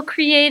still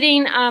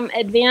creating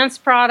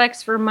advanced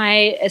products for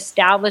my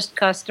established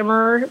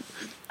customer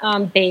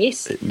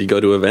base. You go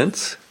to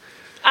events?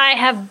 I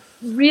have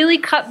really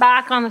cut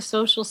back on the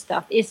social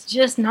stuff. It's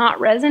just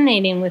not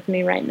resonating with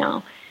me right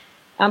now.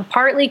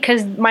 Partly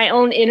because my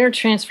own inner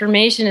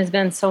transformation has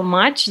been so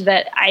much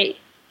that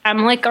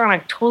I'm like on a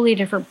totally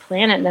different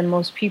planet than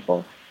most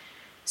people.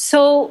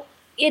 So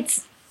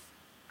it's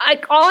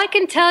all I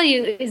can tell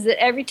you is that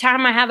every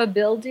time I have a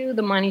bill due,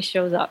 the money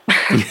shows up.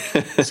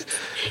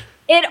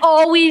 It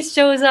always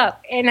shows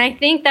up. And I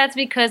think that's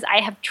because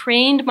I have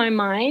trained my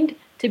mind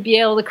to be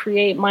able to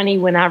create money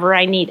whenever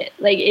I need it.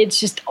 Like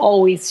it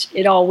always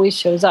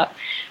shows up.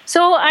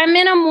 So I'm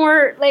in a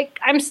more, like,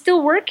 I'm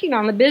still working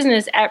on the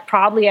business at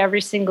probably every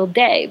single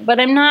day,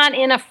 but I'm not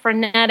in a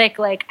frenetic,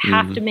 like,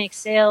 have to make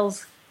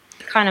sales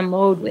kind of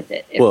mode with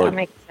it, if that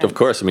makes sense. Of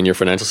course. I mean, your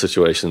financial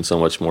situation is so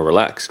much more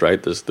relaxed,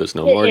 right? There's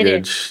no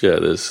mortgage.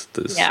 There's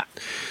yeah.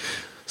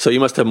 So you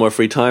must have more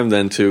free time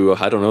then to,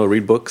 I don't know,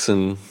 read books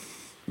and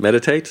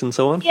meditate and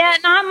so on? Yeah,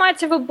 not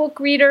much of a book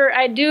reader.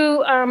 I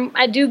do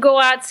go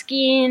out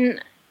skiing.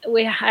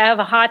 We have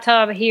a hot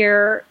tub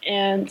here,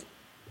 but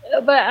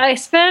I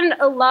spend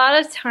a lot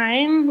of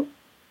time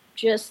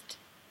just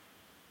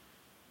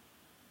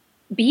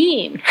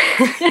being.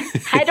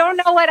 I don't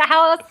know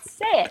how else to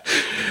say it.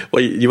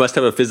 Well, you must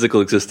have a physical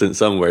existence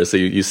somewhere. So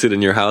you sit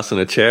in your house in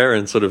a chair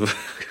and sort of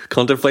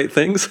contemplate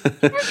things?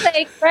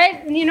 Like,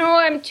 right?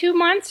 I'm 2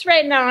 months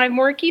right now. I'm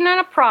working on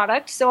a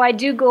product. So I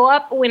do go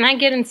up. When I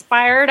get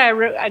inspired,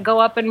 I go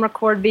up and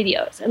record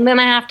videos. And then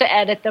I have to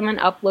edit them and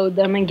upload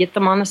them and get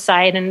them on the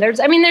site. And there's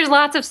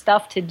lots of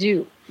stuff to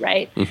do,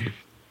 right? Mm-hmm.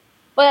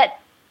 But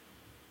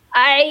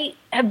I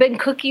have been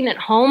cooking at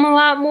home a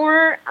lot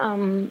more.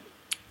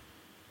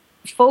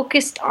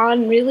 Focused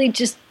on really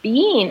just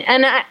being.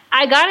 And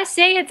I gotta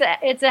say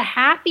it's a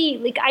happy,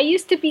 like, I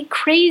used to be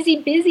crazy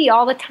busy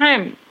all the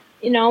time,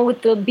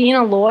 with being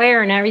a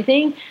lawyer and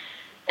everything.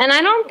 And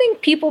I don't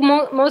think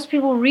most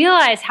people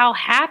realize how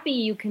happy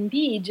you can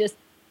be just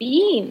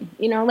being,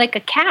 like a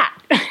cat.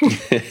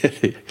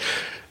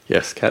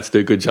 Yes, cats do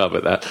a good job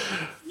at that.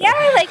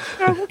 Yeah, like,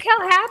 look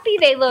how happy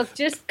they look,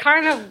 just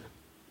kind of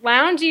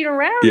lounging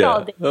around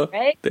all day,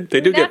 right?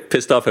 They do get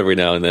pissed off every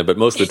now and then, but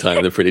most of the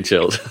time they're pretty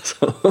chilled.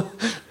 So.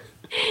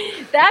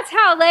 That's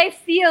how life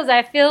feels.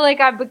 I feel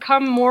like I've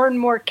become more and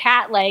more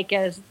cat-like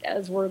as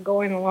we're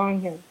going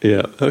along here.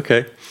 Yeah,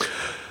 okay.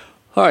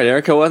 All right,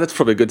 Erika, well, that's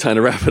probably a good time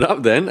to wrap it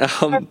up then.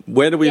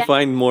 Where do we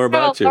find more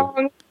about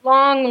you?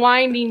 Long,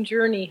 winding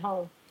journey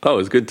home. Oh,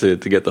 it's good to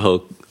get the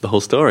whole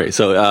story.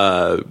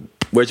 So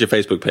where's your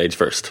Facebook page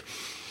first?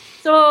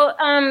 So,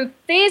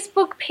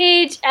 Facebook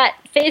page at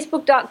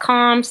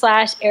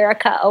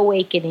facebook.com/Erika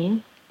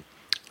Awakening.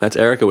 That's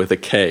Erika with a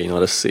K,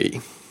 not a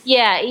C.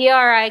 Yeah,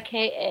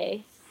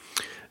 Erika.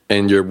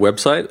 And your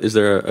website? Is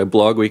there a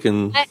blog we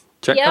can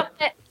check out?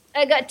 Yep,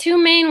 I got two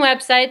main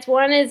websites.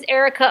 One is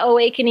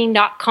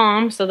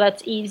erikaawakening.com, so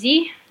that's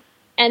easy.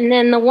 And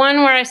then the one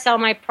where I sell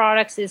my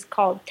products is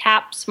called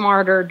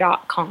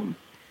tapsmarter.com,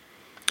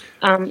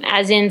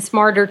 as in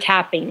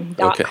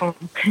smartertapping.com.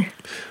 Okay.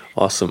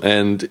 Awesome.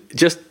 And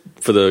just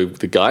for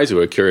the guys who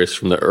are curious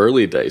from the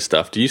early day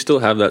stuff, do you still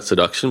have that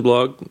Seduction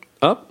blog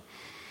up?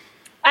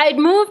 I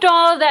moved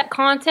all of that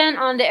content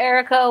onto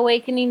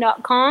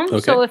erikaawakening.com. Okay.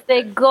 So if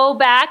they go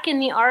back in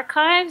the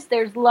archives,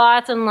 there's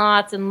lots and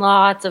lots and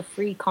lots of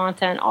free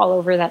content all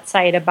over that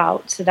site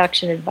about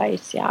seduction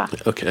advice. Yeah.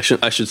 Okay.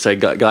 I should say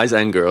guys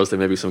and girls. There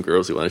may be some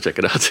girls who want to check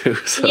it out too.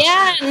 So.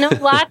 Yeah. No,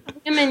 lots of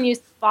women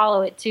used to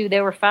follow it too.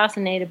 They were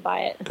fascinated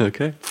by it.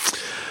 Okay.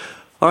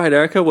 All right,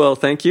 Erika. Well,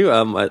 thank you.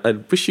 I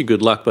wish you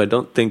good luck, but I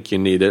don't think you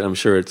need it. I'm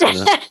sure it's going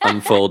to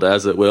unfold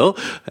as it will.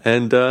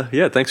 And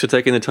thanks for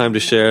taking the time to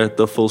share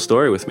the full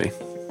story with me.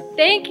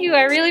 Thank you.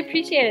 I really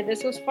appreciate it.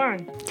 This was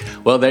fun.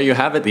 Well, there you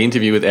have it, the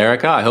interview with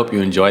Erika. I hope you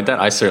enjoyed that.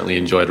 I certainly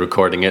enjoyed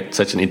recording it.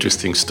 Such an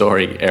interesting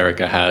story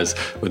Erika has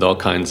with all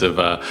kinds of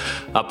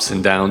ups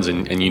and downs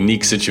and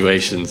unique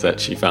situations that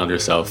she found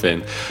herself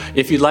in.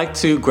 If you'd like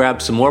to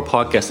grab some more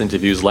podcast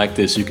interviews like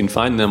this, you can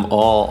find them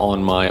all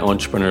on my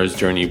Entrepreneur's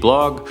Journey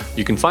blog.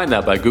 You can find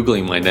that by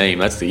Googling my name.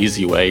 That's the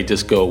easy way.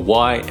 Just go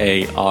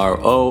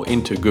YARO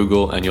into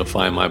Google and you'll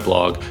find my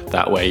blog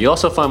that way. You'll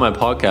also find my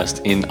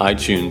podcast in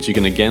iTunes. You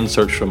can again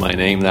search for my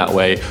name that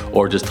way,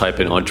 or just type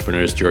in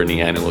Entrepreneur's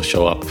Journey and it will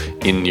show up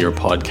in your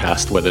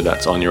podcast, whether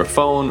that's on your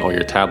phone or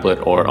your tablet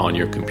or on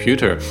your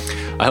computer.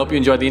 I hope you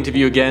enjoyed the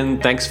interview again.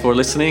 Thanks for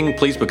listening.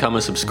 Please become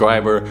a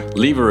subscriber,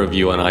 leave a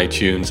review on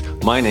iTunes.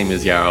 My name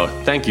is Yarrow.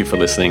 Thank you for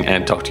listening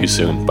and talk to you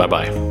soon.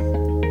 Bye-bye.